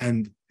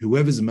 And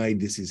whoever's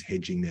made this is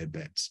hedging their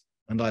bets.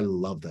 And I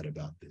love that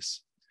about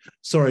this.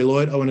 Sorry,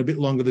 Lloyd, I went a bit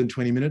longer than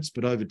 20 minutes,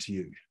 but over to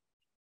you.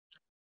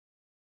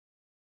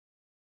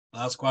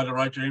 That's quite all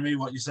right, Jamie.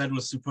 What you said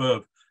was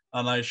superb.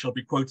 And I shall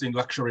be quoting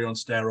luxury on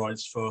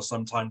steroids for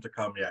some time to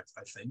come yet,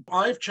 I think.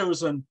 I've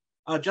chosen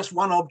just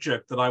one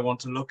object that I want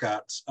to look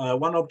at,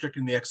 one object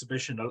in the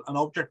exhibition, an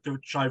object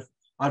which I've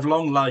I've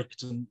long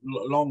liked and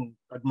long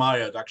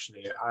admired,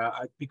 actually,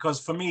 because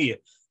for me,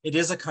 it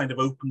is a kind of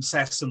open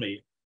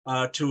sesame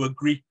to a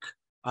Greek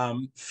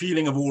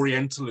feeling of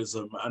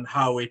Orientalism and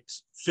how it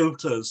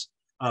filters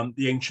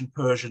the ancient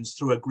Persians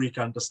through a Greek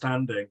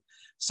understanding.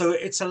 So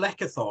it's a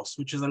lekithos,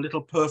 which is a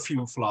little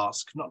perfume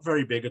flask, not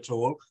very big at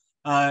all.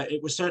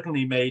 It was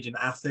certainly made in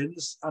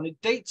Athens, and it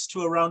dates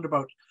to around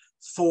about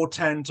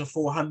 410 to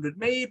 400,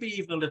 maybe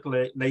even a little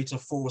later,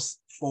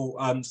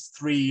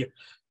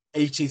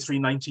 380,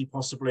 390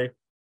 possibly.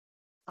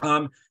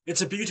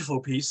 It's a beautiful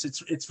piece.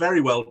 It's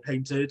very well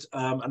painted,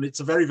 and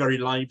it's a very, very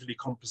lively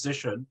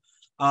composition.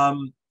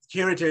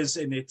 Here it is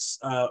in its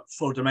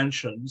full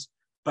dimensions,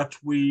 but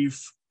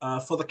we've,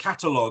 for the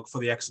catalogue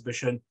for the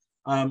exhibition,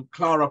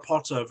 Clara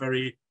Potter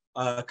very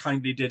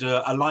kindly did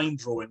a line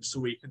drawing so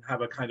we can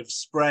have a kind of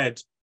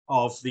spread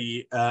of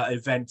the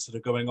events that are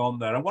going on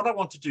there. And what I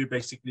want to do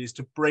basically is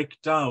to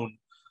break down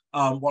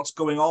what's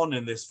going on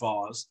in this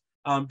vase,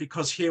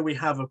 because here we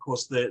have, of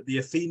course, the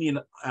Athenian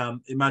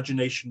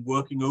imagination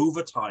working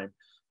overtime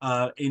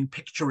in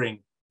picturing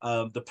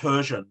the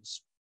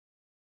Persians.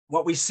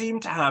 What we seem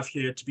to have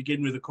here to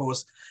begin with, of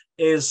course,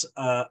 is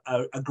a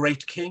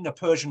great king, a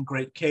Persian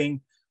great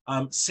king,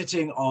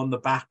 sitting on the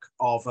back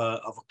of a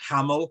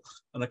camel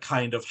and a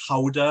kind of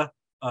howdah,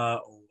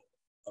 or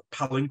a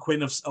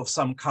palanquin of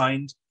some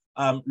kind,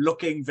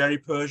 looking very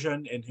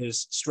Persian in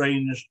his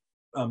strange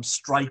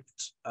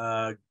striped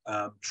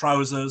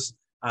trousers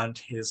and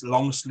his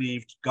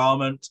long-sleeved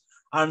garment,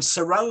 and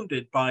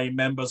surrounded by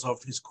members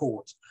of his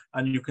court.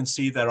 And you can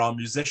see there are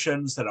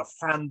musicians, there are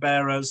fan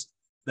bearers,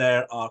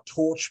 there are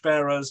torch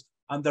bearers,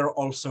 and there are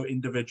also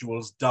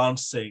individuals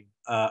dancing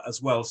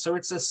as well. So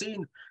it's a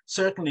scene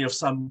certainly of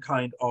some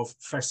kind of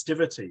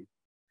festivity.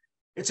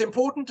 It's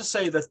important to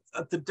say that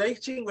at the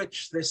dating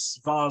which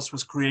this vase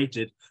was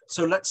created,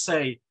 so let's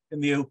say in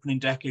the opening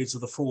decades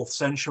of the 4th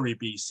century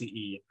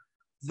BCE,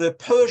 the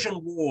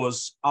Persian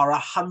wars are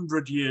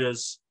 100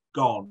 years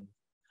gone.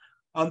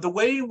 And the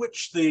way in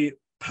which the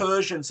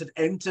Persians had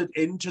entered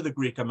into the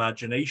Greek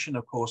imagination,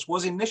 of course,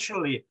 was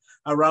initially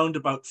around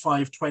about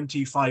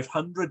 520,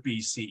 500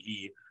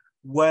 BCE,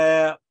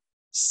 where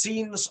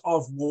scenes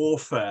of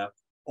warfare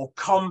or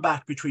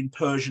combat between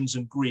Persians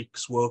and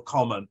Greeks were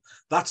common.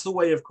 That's the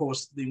way, of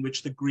course, in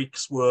which the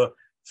Greeks were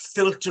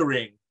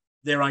filtering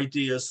their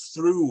ideas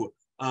through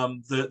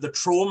the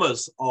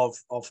traumas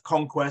of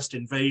conquest,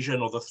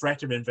 invasion, or the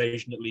threat of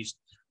invasion, at least,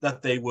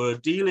 that they were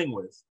dealing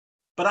with.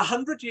 But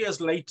 100 years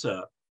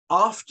later,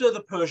 after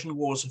the Persian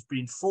wars have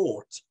been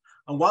fought,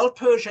 and while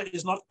Persia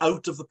is not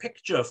out of the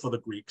picture for the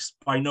Greeks,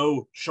 by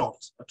no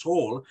shot at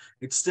all,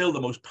 it's still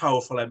the most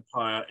powerful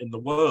empire in the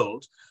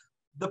world,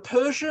 the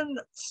Persian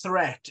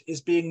threat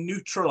is being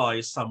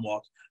neutralized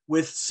somewhat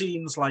with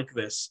scenes like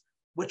this,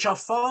 which are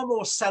far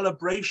more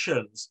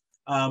celebrations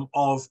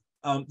of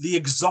the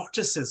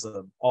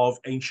exoticism of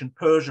ancient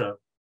Persia.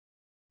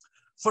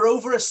 For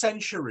over a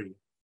century,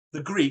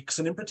 the Greeks,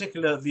 and in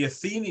particular the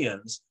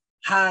Athenians,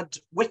 had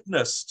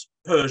witnessed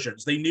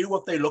Persians. They knew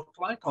what they looked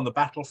like on the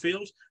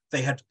battlefield.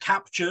 They had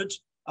captured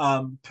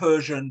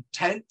Persian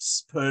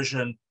tents,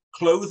 Persian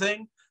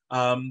clothing.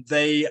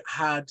 They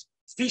had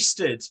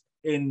feasted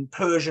in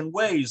Persian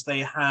ways.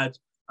 They had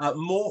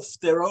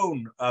morphed their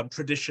own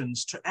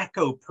traditions to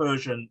echo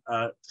Persian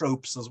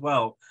tropes as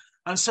well.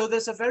 And so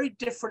there's a very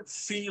different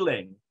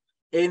feeling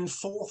in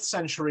 4th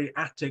century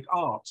Attic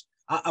art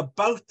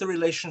about the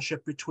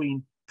relationship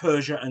between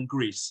Persia and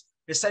Greece.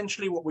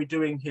 Essentially what we're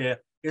doing here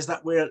is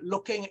that we're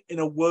looking in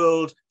a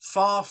world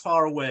far,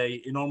 far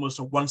away in almost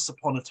a once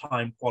upon a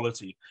time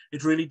quality.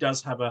 It really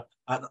does have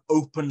an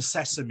open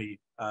sesame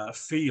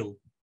feel.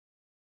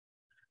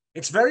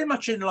 It's very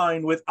much in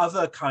line with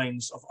other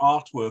kinds of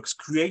artworks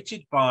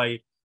created by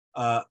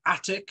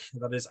Attic,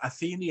 that is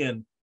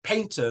Athenian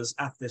painters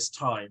at this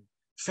time.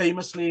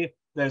 Famously,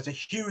 there's a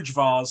huge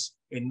vase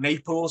in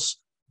Naples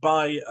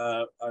by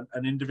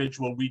an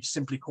individual we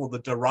simply call the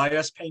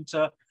Darius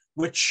painter,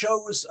 which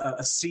shows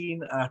a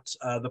scene at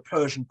the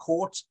Persian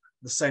court,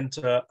 the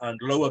center and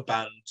lower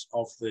band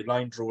of the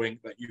line drawing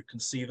that you can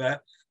see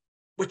there,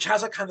 which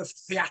has a kind of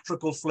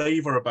theatrical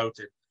flavor about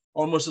it,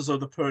 almost as though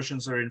the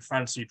Persians are in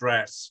fancy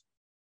dress.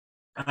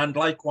 And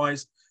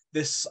likewise,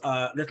 this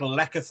little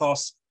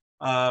lekithos,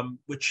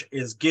 which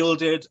is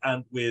gilded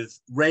and with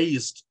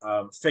raised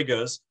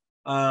figures,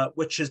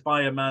 which is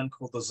by a man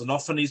called the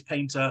Xenophanes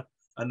painter,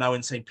 and now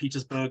in St.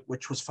 Petersburg,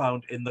 which was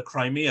found in the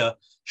Crimea,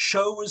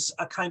 shows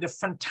a kind of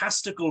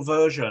fantastical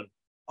version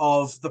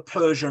of the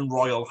Persian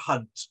royal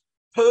hunt.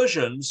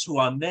 Persians who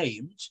are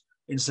named,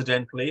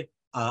 incidentally,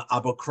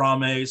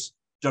 Abokrames,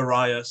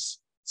 Darius,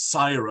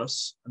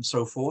 Cyrus, and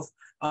so forth,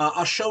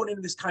 are shown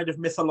in this kind of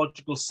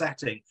mythological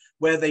setting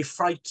where they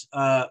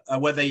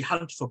where they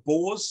hunt for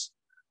boars,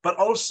 but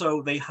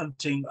also they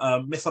hunting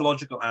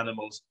mythological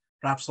animals.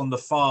 Perhaps on the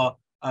far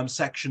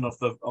section of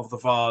the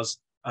vase,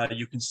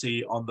 you can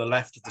see on the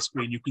left of the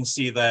screen, you can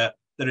see there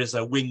is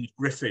a winged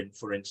griffin,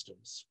 for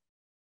instance.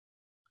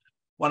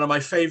 One of my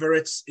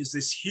favorites is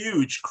this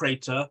huge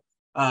crater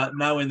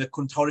now in the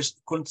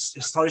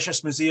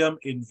Kunsthistorisches Museum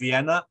in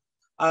Vienna,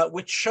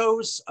 which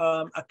shows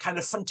a kind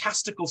of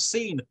fantastical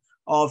scene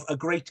of a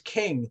great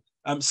king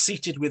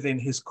seated within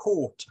his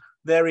court.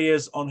 There he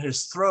is on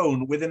his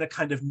throne within a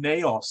kind of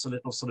naos, a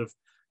little sort of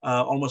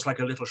almost like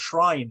a little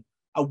shrine.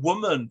 A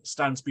woman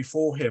stands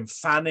before him,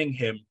 fanning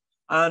him.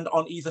 And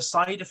on either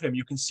side of him,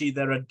 you can see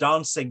there are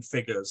dancing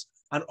figures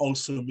and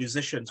also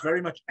musicians,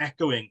 very much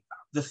echoing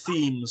the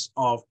themes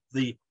of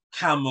the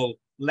camel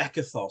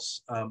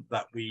lekithos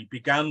that we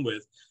began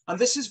with. And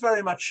this is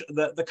very much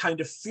the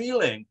kind of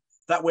feeling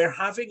that we're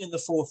having in the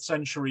 4th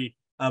century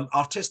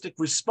artistic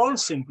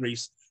response in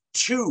Greece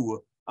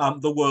to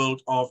the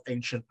world of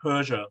ancient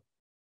Persia.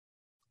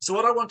 So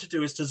what I want to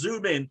do is to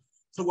zoom in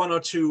to one or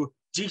two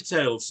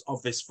details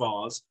of this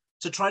vase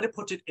to try to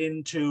put it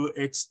into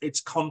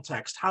its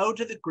context. How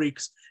did the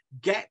Greeks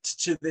get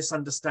to this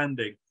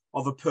understanding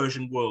of a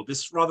Persian world,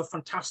 this rather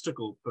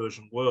fantastical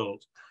Persian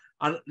world?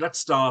 And let's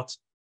start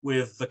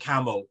with the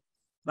camel.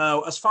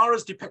 Now, as far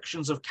as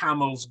depictions of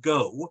camels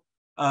go,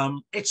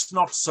 it's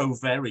not so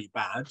very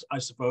bad, I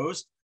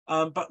suppose,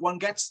 but one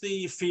gets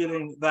the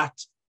feeling that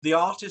the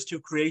artist who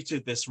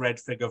created this red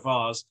figure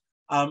vase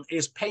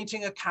is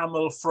painting a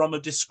camel from a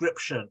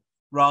description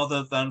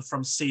rather than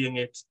from seeing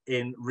it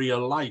in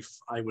real life,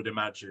 I would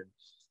imagine.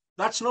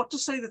 That's not to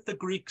say that the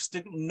Greeks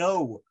didn't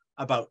know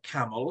about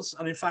camels.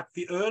 And in fact,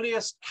 the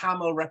earliest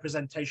camel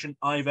representation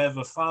I've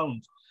ever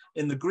found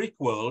in the Greek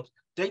world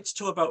dates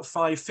to about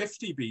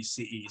 550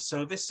 BCE.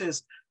 So this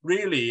is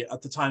really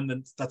at the time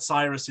that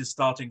Cyrus is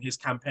starting his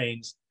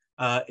campaigns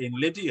in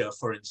Lydia,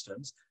 for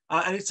instance.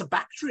 And it's a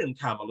Bactrian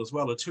camel as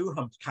well, a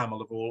two-humped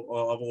camel of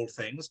all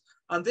things.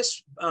 And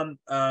this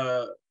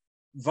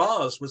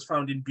vase was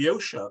found in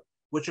Boeotia,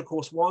 which of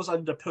course was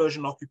under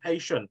Persian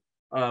occupation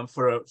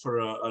for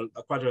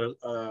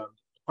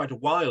quite a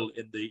while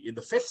in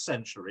the 5th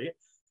century.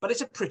 But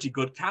it's a pretty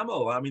good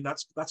camel. I mean,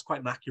 that's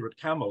quite an accurate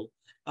camel.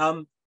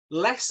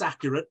 Less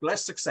accurate,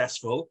 less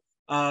successful,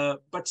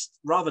 but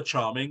rather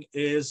charming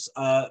is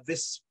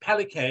this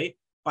Pelike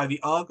by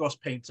the Argos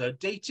painter,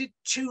 dated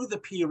to the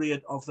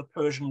period of the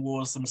Persian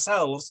Wars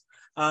themselves.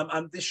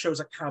 And this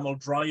shows a camel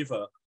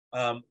driver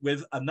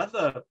with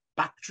another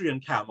Bactrian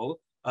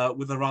camel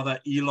with a rather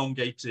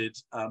elongated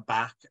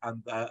back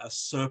and a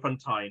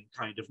serpentine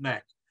kind of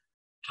neck.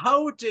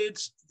 How did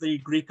the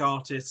Greek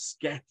artists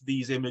get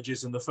these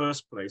images in the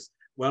first place?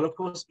 Well, of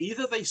course,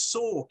 either they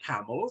saw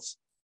camels,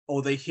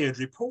 or they heard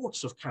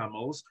reports of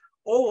camels,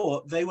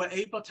 or they were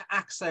able to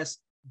access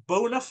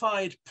bona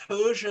fide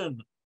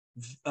Persian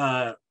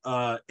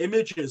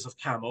images of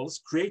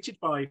camels created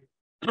by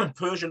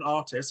Persian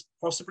artists,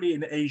 possibly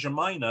in Asia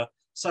Minor,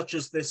 such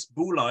as this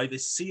bulai,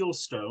 this seal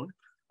stone,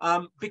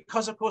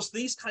 because, of course,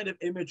 these kind of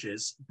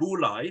images,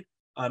 bulai,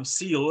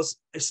 seals,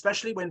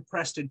 especially when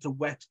pressed into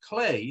wet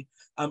clay,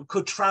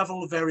 could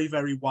travel very,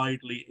 very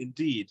widely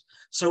indeed.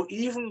 So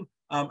even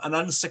an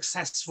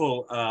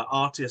unsuccessful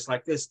artist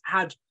like this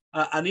had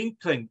an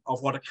inkling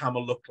of what a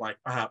camel looked like,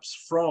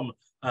 perhaps from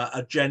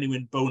a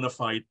genuine bona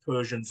fide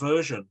Persian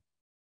version.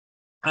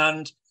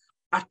 And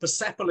at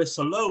Persepolis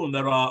alone,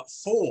 there are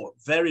 4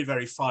 very,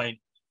 very fine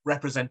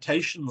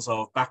representations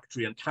of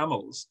Bactrian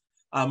camels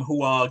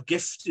who are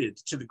gifted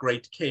to the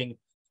great king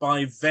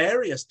by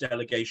various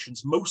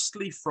delegations,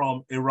 mostly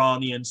from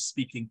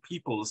Iranian-speaking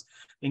peoples,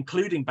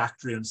 including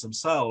Bactrians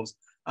themselves.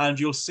 And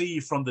you'll see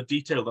from the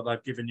detail that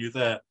I've given you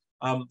there,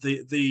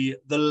 the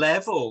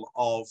level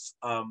of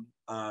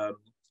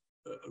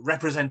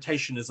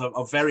representation is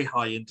very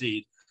high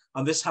indeed.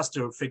 And this has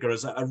to figure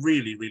as a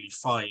really, really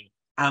fine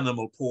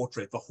animal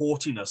portrait. The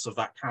haughtiness of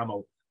that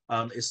camel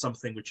is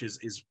something which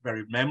is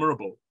very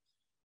memorable.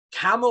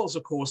 Camels,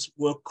 of course,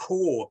 were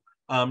core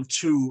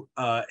to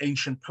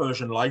ancient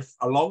Persian life,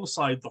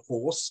 alongside the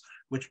horse,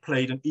 which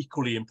played an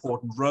equally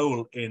important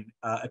role in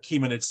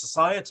Achaemenid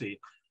society.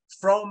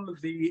 From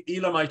the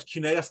Elamite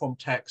cuneiform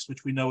text,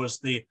 which we know as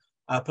the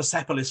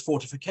Persepolis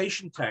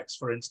fortification text,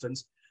 for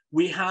instance,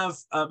 we have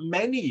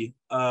many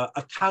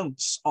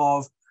accounts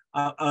of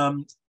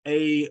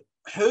a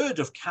herd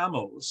of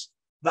camels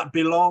that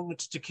belonged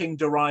to King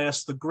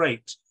Darius the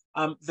Great.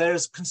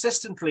 There's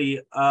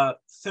consistently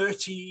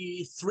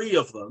 33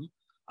 of them,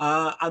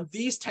 and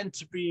these tend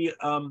to be,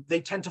 they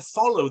tend to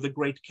follow the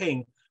great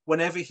king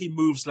whenever he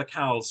moves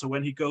locale. So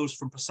when he goes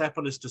from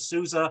Persepolis to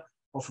Susa,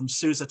 or from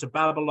Susa to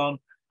Babylon,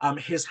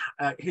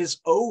 his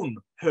own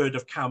herd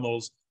of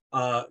camels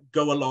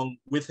go along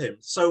with him.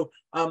 So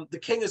the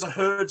king is a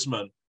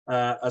herdsman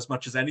as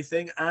much as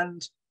anything.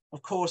 And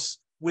of course,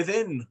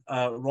 within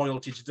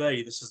royalty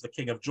today, this is the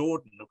King of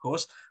Jordan, of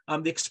course,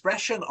 the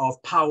expression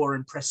of power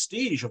and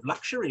prestige, of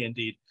luxury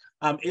indeed,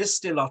 is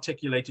still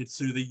articulated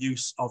through the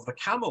use of the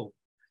camel.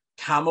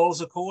 Camels,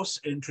 of course,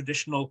 in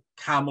traditional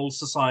camel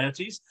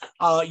societies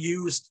are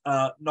used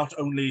not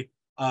only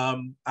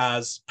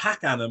as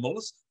pack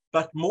animals,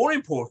 but more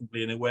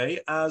importantly, in a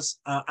way, as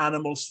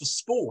animals for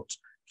sport,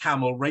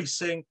 camel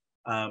racing,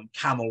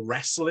 camel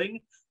wrestling,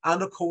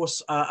 and of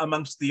course,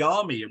 amongst the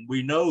army. And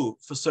we know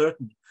for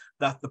certain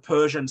that the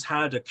Persians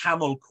had a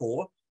camel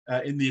corps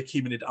in the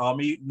Achaemenid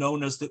army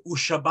known as the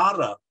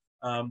Ushabara,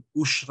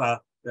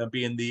 Ushra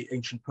being the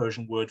ancient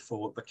Persian word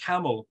for the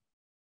camel.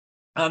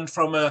 And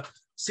from a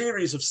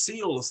series of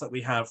seals that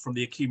we have from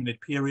the Achaemenid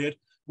period,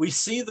 we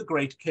see the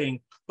great king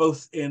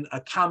both in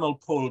a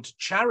camel-pulled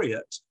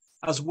chariot,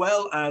 as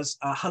well as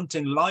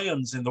hunting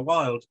lions in the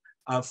wild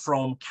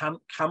from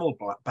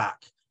camelback.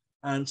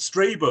 And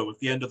Strabo, at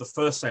the end of the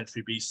 1st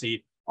century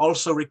BC,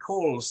 also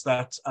recalls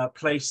that a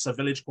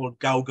village called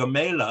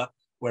Gaugamela,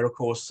 where, of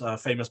course, a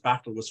famous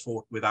battle was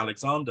fought with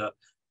Alexander.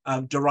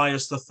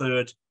 Darius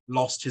III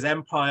lost his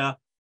empire,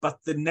 but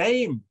the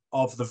name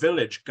of the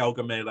village,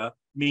 Gaugamela,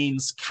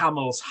 means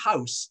camel's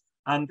house,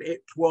 and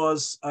it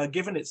was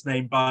given its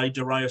name by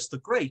Darius the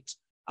Great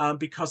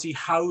because he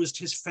housed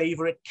his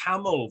favorite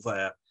camel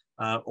there,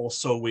 or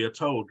so we are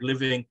told,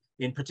 living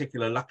in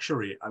particular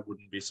luxury. I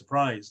wouldn't be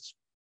surprised.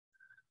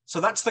 So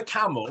that's the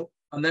camel.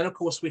 And then, of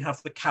course, we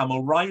have the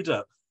camel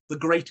rider, the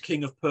great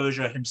king of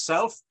Persia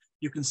himself.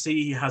 You can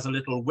see he has a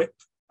little whip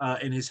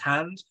in his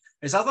hand.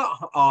 His other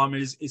arm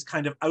is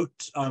kind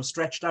of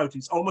stretched out.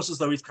 It's almost as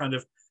though he's kind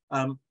of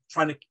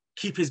trying to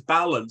keep his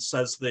balance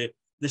as the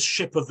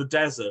ship of the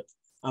desert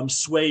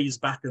sways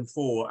back and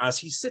forth as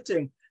he's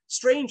sitting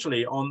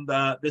strangely on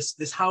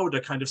this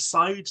howdah kind of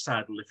side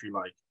saddle, if you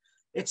like.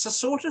 It's a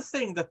sort of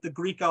thing that the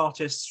Greek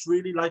artists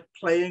really like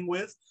playing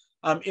with.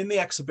 In the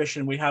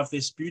exhibition, we have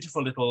this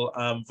beautiful little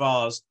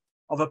vase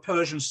of a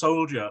Persian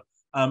soldier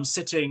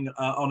sitting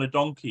on a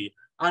donkey.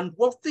 And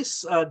what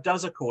this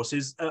does, of course,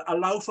 is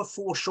allow for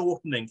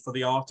foreshortening for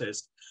the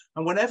artist.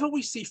 And whenever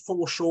we see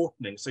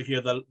foreshortening, so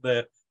here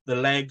the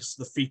legs,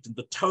 the feet, and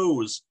the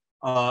toes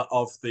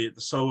of the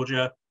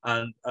soldier,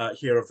 and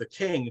here of the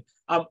king,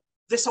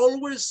 this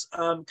always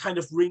kind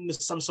of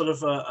rings some sort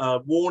of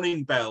a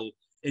warning bell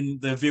in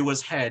the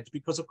viewer's head,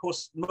 because, of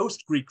course,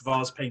 most Greek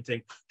vase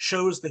painting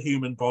shows the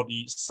human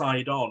body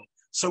side on.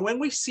 So when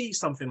we see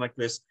something like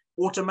this,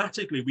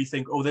 automatically we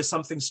think, oh, there's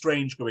something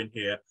strange going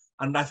here.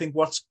 And I think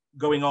what's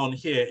going on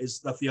here is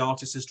that the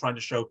artist is trying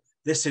to show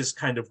this is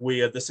kind of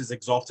weird, this is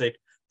exotic,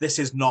 this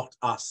is not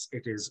us,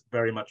 it is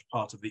very much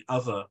part of the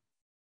other.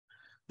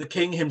 The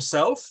king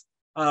himself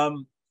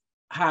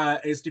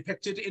is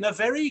depicted in a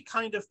very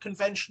kind of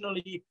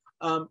conventionally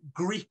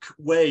Greek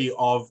way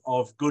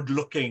of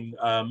good-looking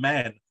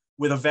men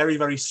with a very,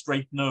 very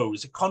straight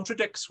nose. It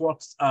contradicts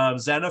what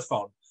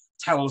Xenophon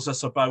tells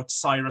us about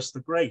Cyrus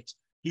the Great.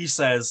 He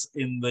says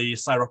in the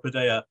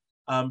Cyropaedia,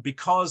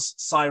 because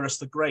Cyrus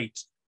the Great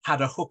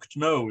had a hooked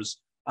nose,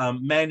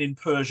 men in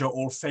Persia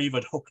all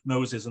favored hooked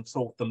noses and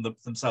thought them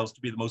themselves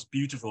to be the most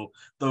beautiful,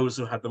 those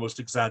who had the most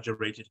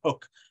exaggerated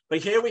hook. But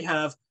here we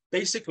have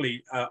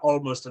basically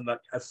almost an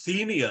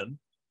Athenian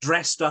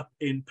dressed up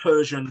in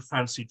Persian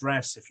fancy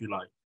dress, if you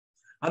like.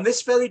 And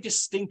this very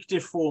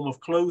distinctive form of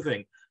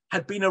clothing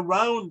had been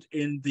around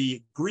in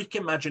the Greek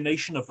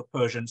imagination of the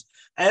Persians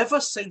ever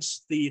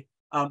since the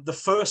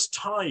first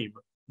time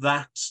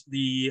that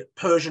the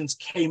Persians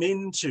came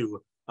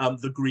into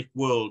the Greek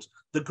world.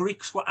 The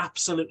Greeks were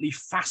absolutely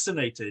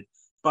fascinated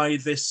by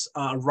this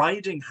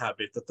riding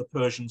habit that the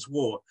Persians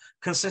wore,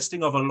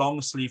 consisting of a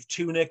long-sleeve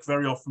tunic,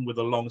 very often with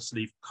a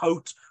long-sleeve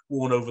coat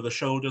worn over the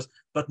shoulders,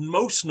 but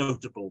most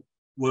notable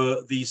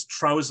were these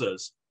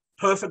trousers,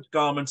 perfect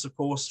garments, of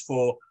course,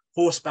 for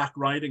horseback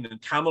riding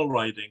and camel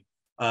riding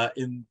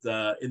in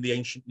the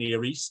ancient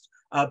Near East,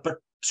 but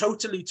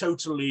totally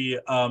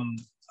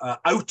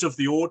out of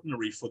the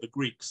ordinary for the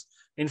Greeks.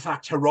 In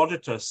fact,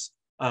 Herodotus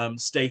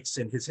states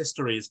in his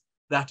histories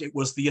that it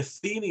was the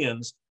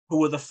Athenians who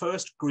were the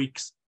first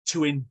Greeks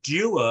to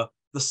endure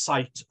the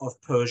sight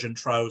of Persian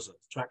trousers,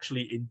 to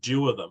actually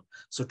endure them.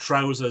 So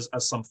trousers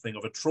as something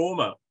of a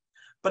trauma.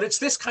 But it's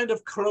this kind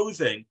of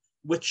clothing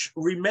which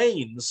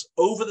remains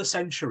over the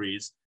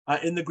centuries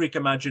in the Greek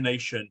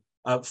imagination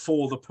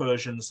for the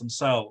Persians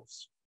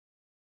themselves.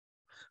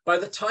 By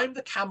the time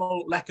the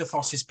camel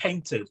lekythos is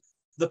painted,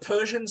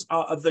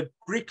 the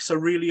Greeks are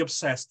really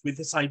obsessed with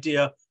this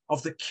idea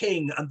of the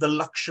king and the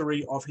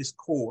luxury of his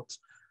court.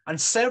 And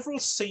several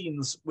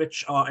scenes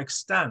which are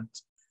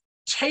extant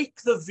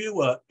take the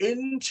viewer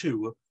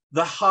into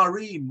the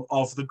harem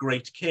of the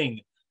great king.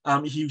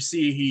 You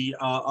see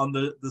on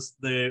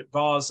the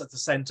vase at the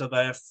center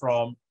there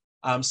from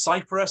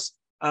Cyprus,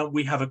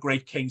 we have a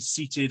great king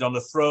seated on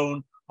a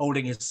throne,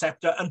 holding his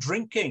scepter and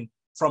drinking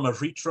from a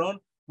rheteron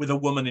with a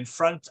woman in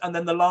front. And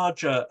then the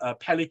larger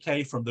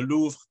Pelique from the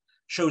Louvre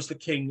shows the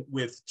king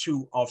with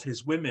two of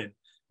his women.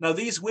 Now,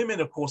 these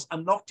women, of course,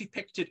 are not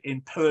depicted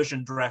in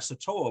Persian dress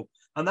at all.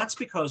 And that's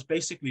because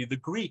basically the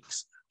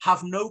Greeks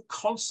have no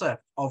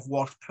concept of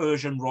what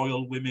Persian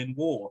royal women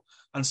wore.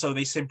 And so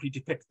they simply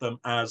depict them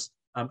as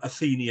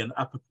Athenian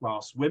upper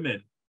class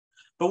women.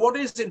 But what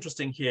is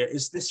interesting here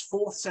is this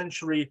 4th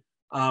century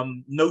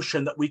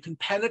notion that we can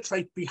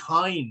penetrate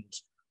behind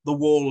the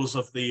walls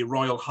of the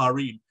royal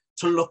harem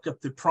to look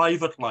at the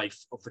private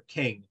life of the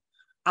king.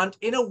 And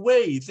in a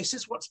way, this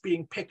is what's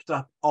being picked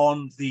up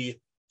on the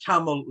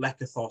camel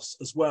lekythos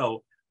as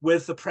well,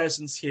 with the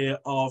presence here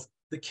of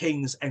the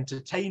king's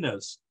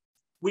entertainers.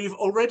 We've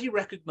already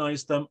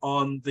recognized them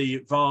on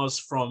the vase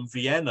from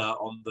Vienna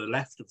on the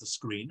left of the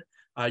screen.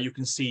 You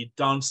can see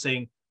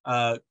dancing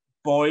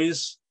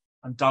boys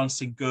and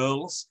dancing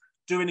girls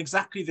doing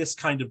exactly this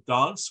kind of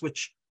dance,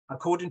 which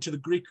according to the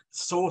Greek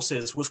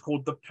sources was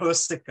called the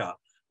Persica,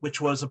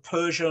 which was a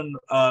Persian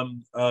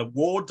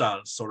war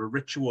dance or a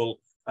ritual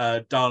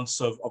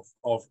dance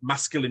of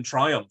masculine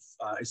triumph,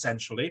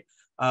 essentially.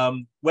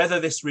 Whether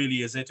this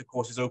really is it, of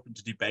course, is open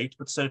to debate,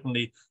 but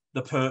certainly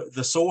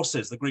the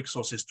sources, the Greek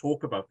sources,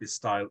 talk about this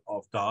style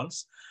of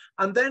dance.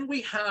 And then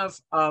we have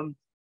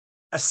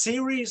a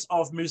series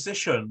of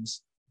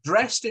musicians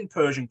dressed in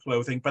Persian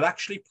clothing, but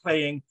actually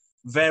playing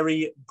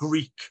very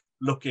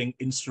Greek-looking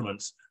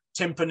instruments,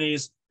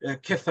 timpanis,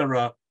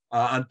 kithara,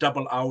 and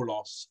double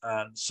aulos,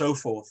 and so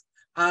forth.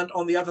 And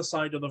on the other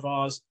side of the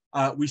vase,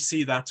 we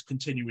see that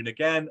continuing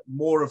again,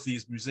 more of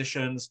these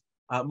musicians,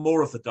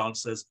 more of the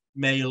dancers,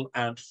 male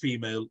and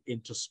female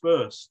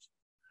interspersed.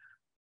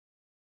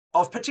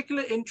 Of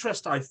particular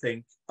interest, I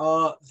think,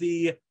 are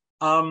the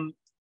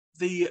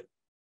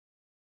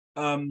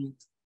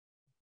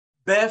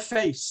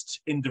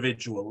barefaced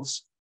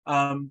individuals,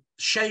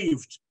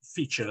 shaved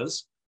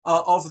features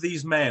of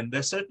these men.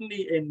 They're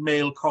certainly in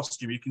male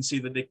costume. You can see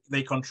that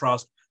they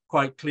contrast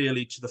quite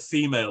clearly to the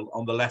female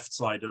on the left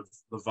side of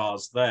the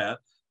vase there.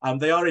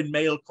 They are in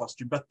male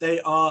costume, but they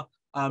are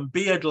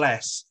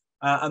beardless.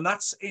 And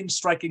that's in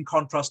striking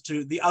contrast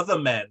to the other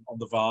men on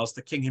the vase,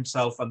 the king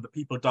himself and the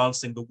people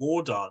dancing the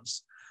war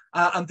dance.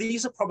 And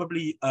these are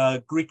probably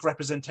Greek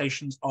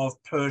representations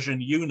of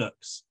Persian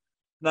eunuchs.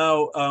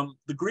 Now,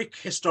 the Greek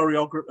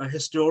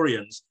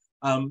historians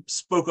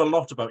spoke a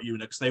lot about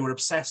eunuchs. They were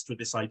obsessed with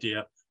this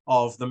idea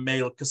of the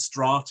male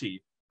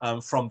castrati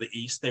from the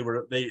East.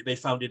 They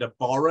found it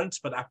abhorrent,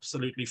 but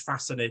absolutely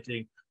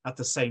fascinating at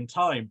the same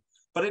time.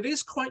 But it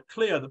is quite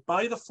clear that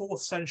by the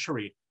 4th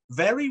century,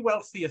 very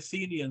wealthy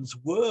Athenians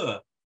were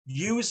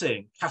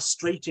using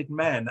castrated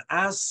men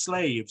as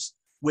slaves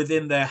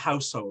within their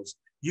households,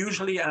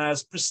 usually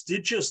as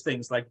prestigious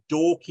things like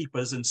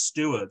doorkeepers and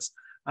stewards.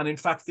 And in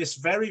fact, this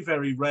very,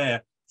 very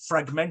rare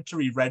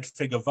fragmentary red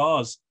figure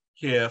vase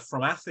here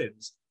from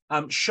Athens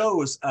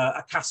shows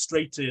a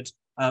castrated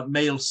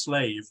male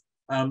slave.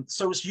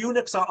 So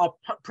eunuchs are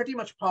pretty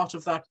much part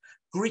of that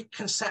Greek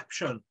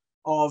conception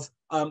of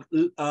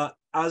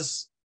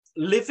as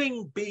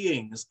living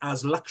beings,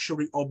 as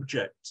luxury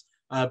objects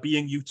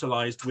being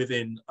utilized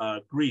within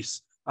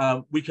Greece.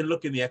 We can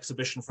look in the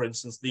exhibition, for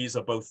instance, these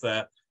are both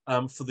there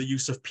for the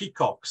use of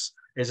peacocks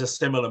is a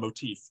similar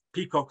motif.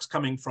 Peacocks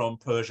coming from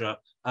Persia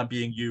and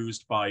being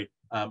used by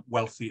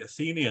wealthy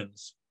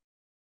Athenians.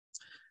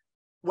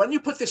 When you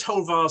put this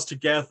whole vase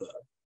together,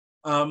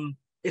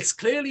 it's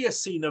clearly a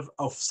scene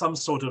of some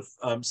sort of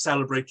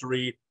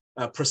celebratory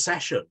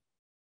procession.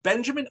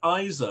 Benjamin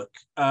Isaac,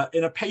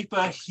 in a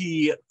paper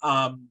he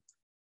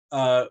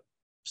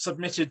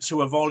submitted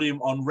to a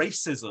volume on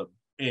racism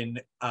in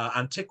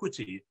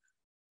antiquity,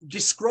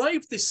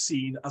 described this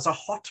scene as a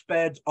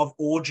hotbed of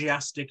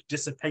orgiastic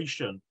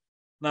dissipation.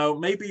 Now,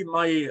 maybe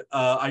my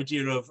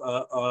idea of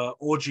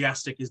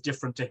orgiastic is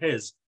different to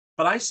his,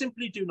 but I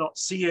simply do not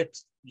see it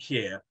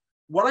here.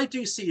 What I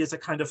do see is a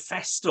kind of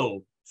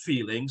festal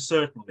feeling,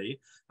 certainly.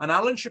 And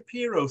Alan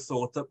Shapiro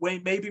thought that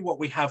maybe what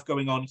we have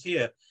going on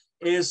here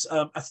is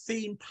a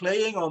theme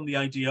playing on the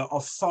idea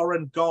of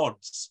foreign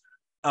gods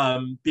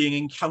being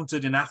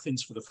encountered in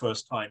Athens for the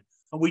first time.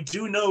 And we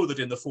do know that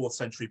in the 4th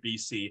century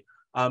BC,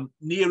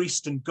 Near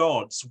Eastern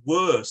gods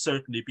were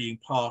certainly being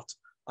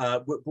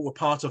were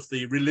part of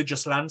the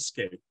religious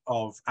landscape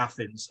of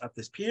Athens at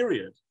this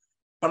period.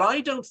 But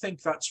I don't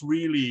think that's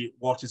really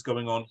what is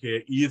going on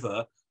here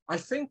either. I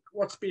think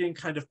what's being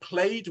kind of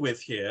played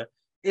with here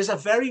is a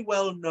very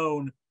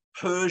well-known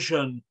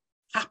Persian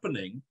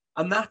happening,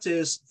 and that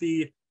is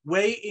the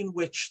way in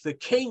which the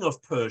king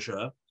of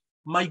Persia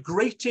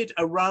migrated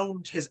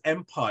around his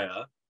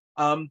empire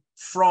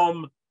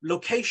from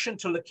location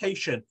to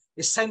location,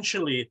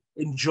 essentially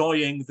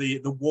enjoying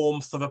the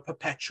warmth of a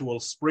perpetual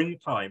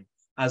springtime,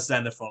 as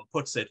Xenophon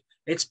puts it.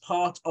 It's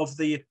part of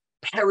the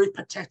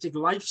peripatetic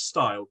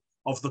lifestyle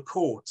of the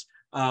court.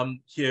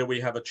 Here we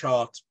have a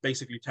chart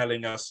basically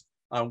telling us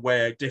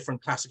where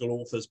different classical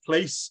authors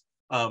place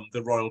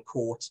the royal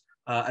court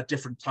at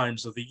different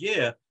times of the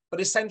year. But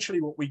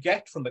essentially what we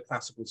get from the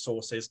classical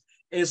sources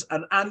is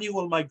an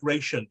annual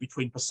migration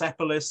between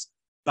Persepolis,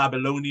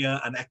 Babylonia,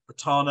 and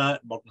Ecbatana,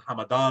 modern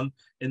Hamadan,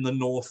 in the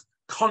north,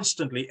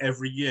 constantly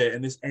every year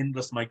in this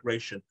endless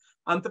migration.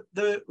 And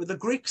the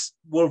Greeks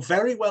were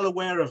very well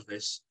aware of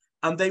this,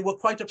 and they were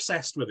quite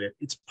obsessed with it.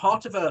 It's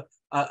part of a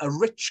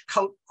rich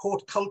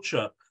court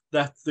culture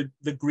that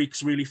the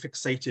Greeks really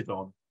fixated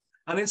on.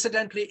 And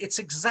incidentally, it's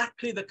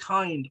exactly the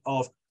kind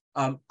of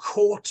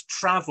court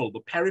travel, the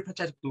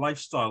peripatetic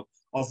lifestyle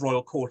of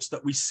royal courts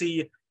that we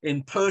see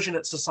in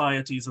Persianate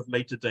societies of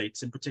later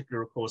dates, in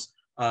particular, of course,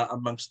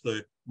 amongst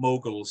the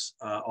Mughals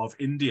of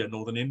India,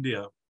 northern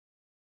India.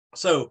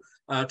 So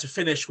to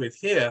finish with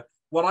here,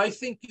 what I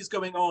think is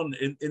going on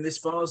in this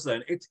vase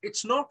then,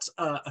 it's not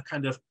a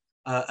kind of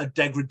a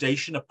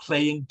degradation, a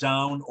playing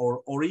down,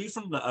 or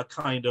even a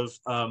kind of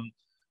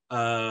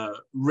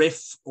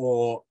riff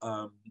or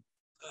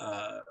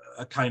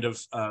a kind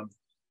of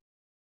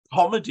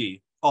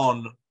comedy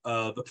on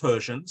the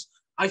Persians.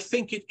 I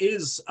think it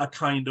is a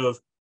kind of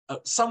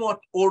somewhat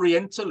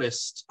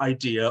orientalist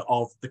idea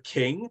of the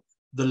king,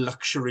 the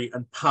luxury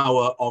and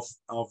power of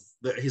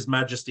His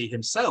Majesty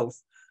himself,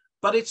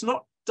 but it's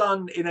not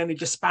done in any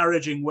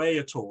disparaging way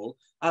at all.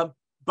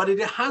 But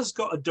it has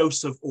got a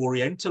dose of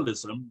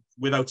Orientalism,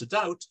 without a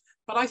doubt,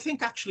 but I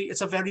think actually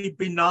it's a very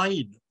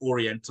benign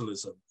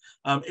Orientalism.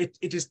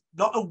 It is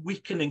not a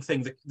weakening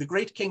thing. The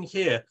great king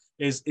here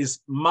is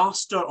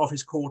master of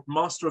his court,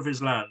 master of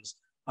his lands,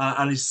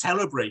 and is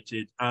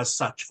celebrated as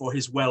such for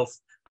his wealth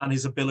and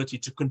his ability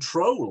to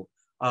control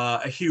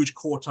a huge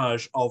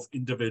cortege of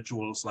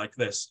individuals like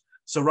this.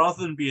 So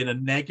rather than being a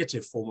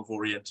negative form of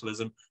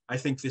Orientalism, I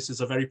think this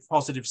is a very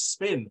positive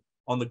spin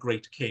on the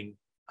great king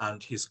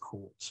and his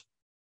court.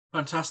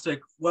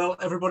 Fantastic. Well,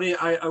 everybody,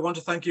 I want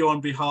to thank you on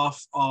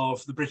behalf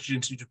of the British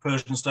Institute of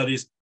Persian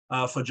Studies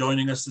for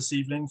joining us this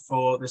evening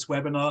for this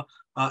webinar.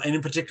 And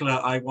in particular,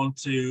 I want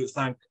to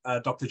thank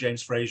Dr.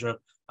 James Fraser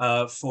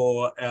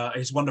for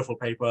his wonderful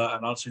paper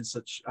and answering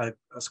such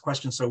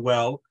questions so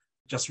well.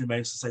 Just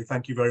remains to say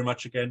thank you very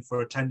much again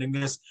for attending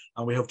this,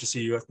 and we hope to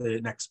see you at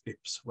the next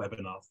BIPS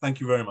webinar. Thank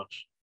you very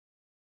much.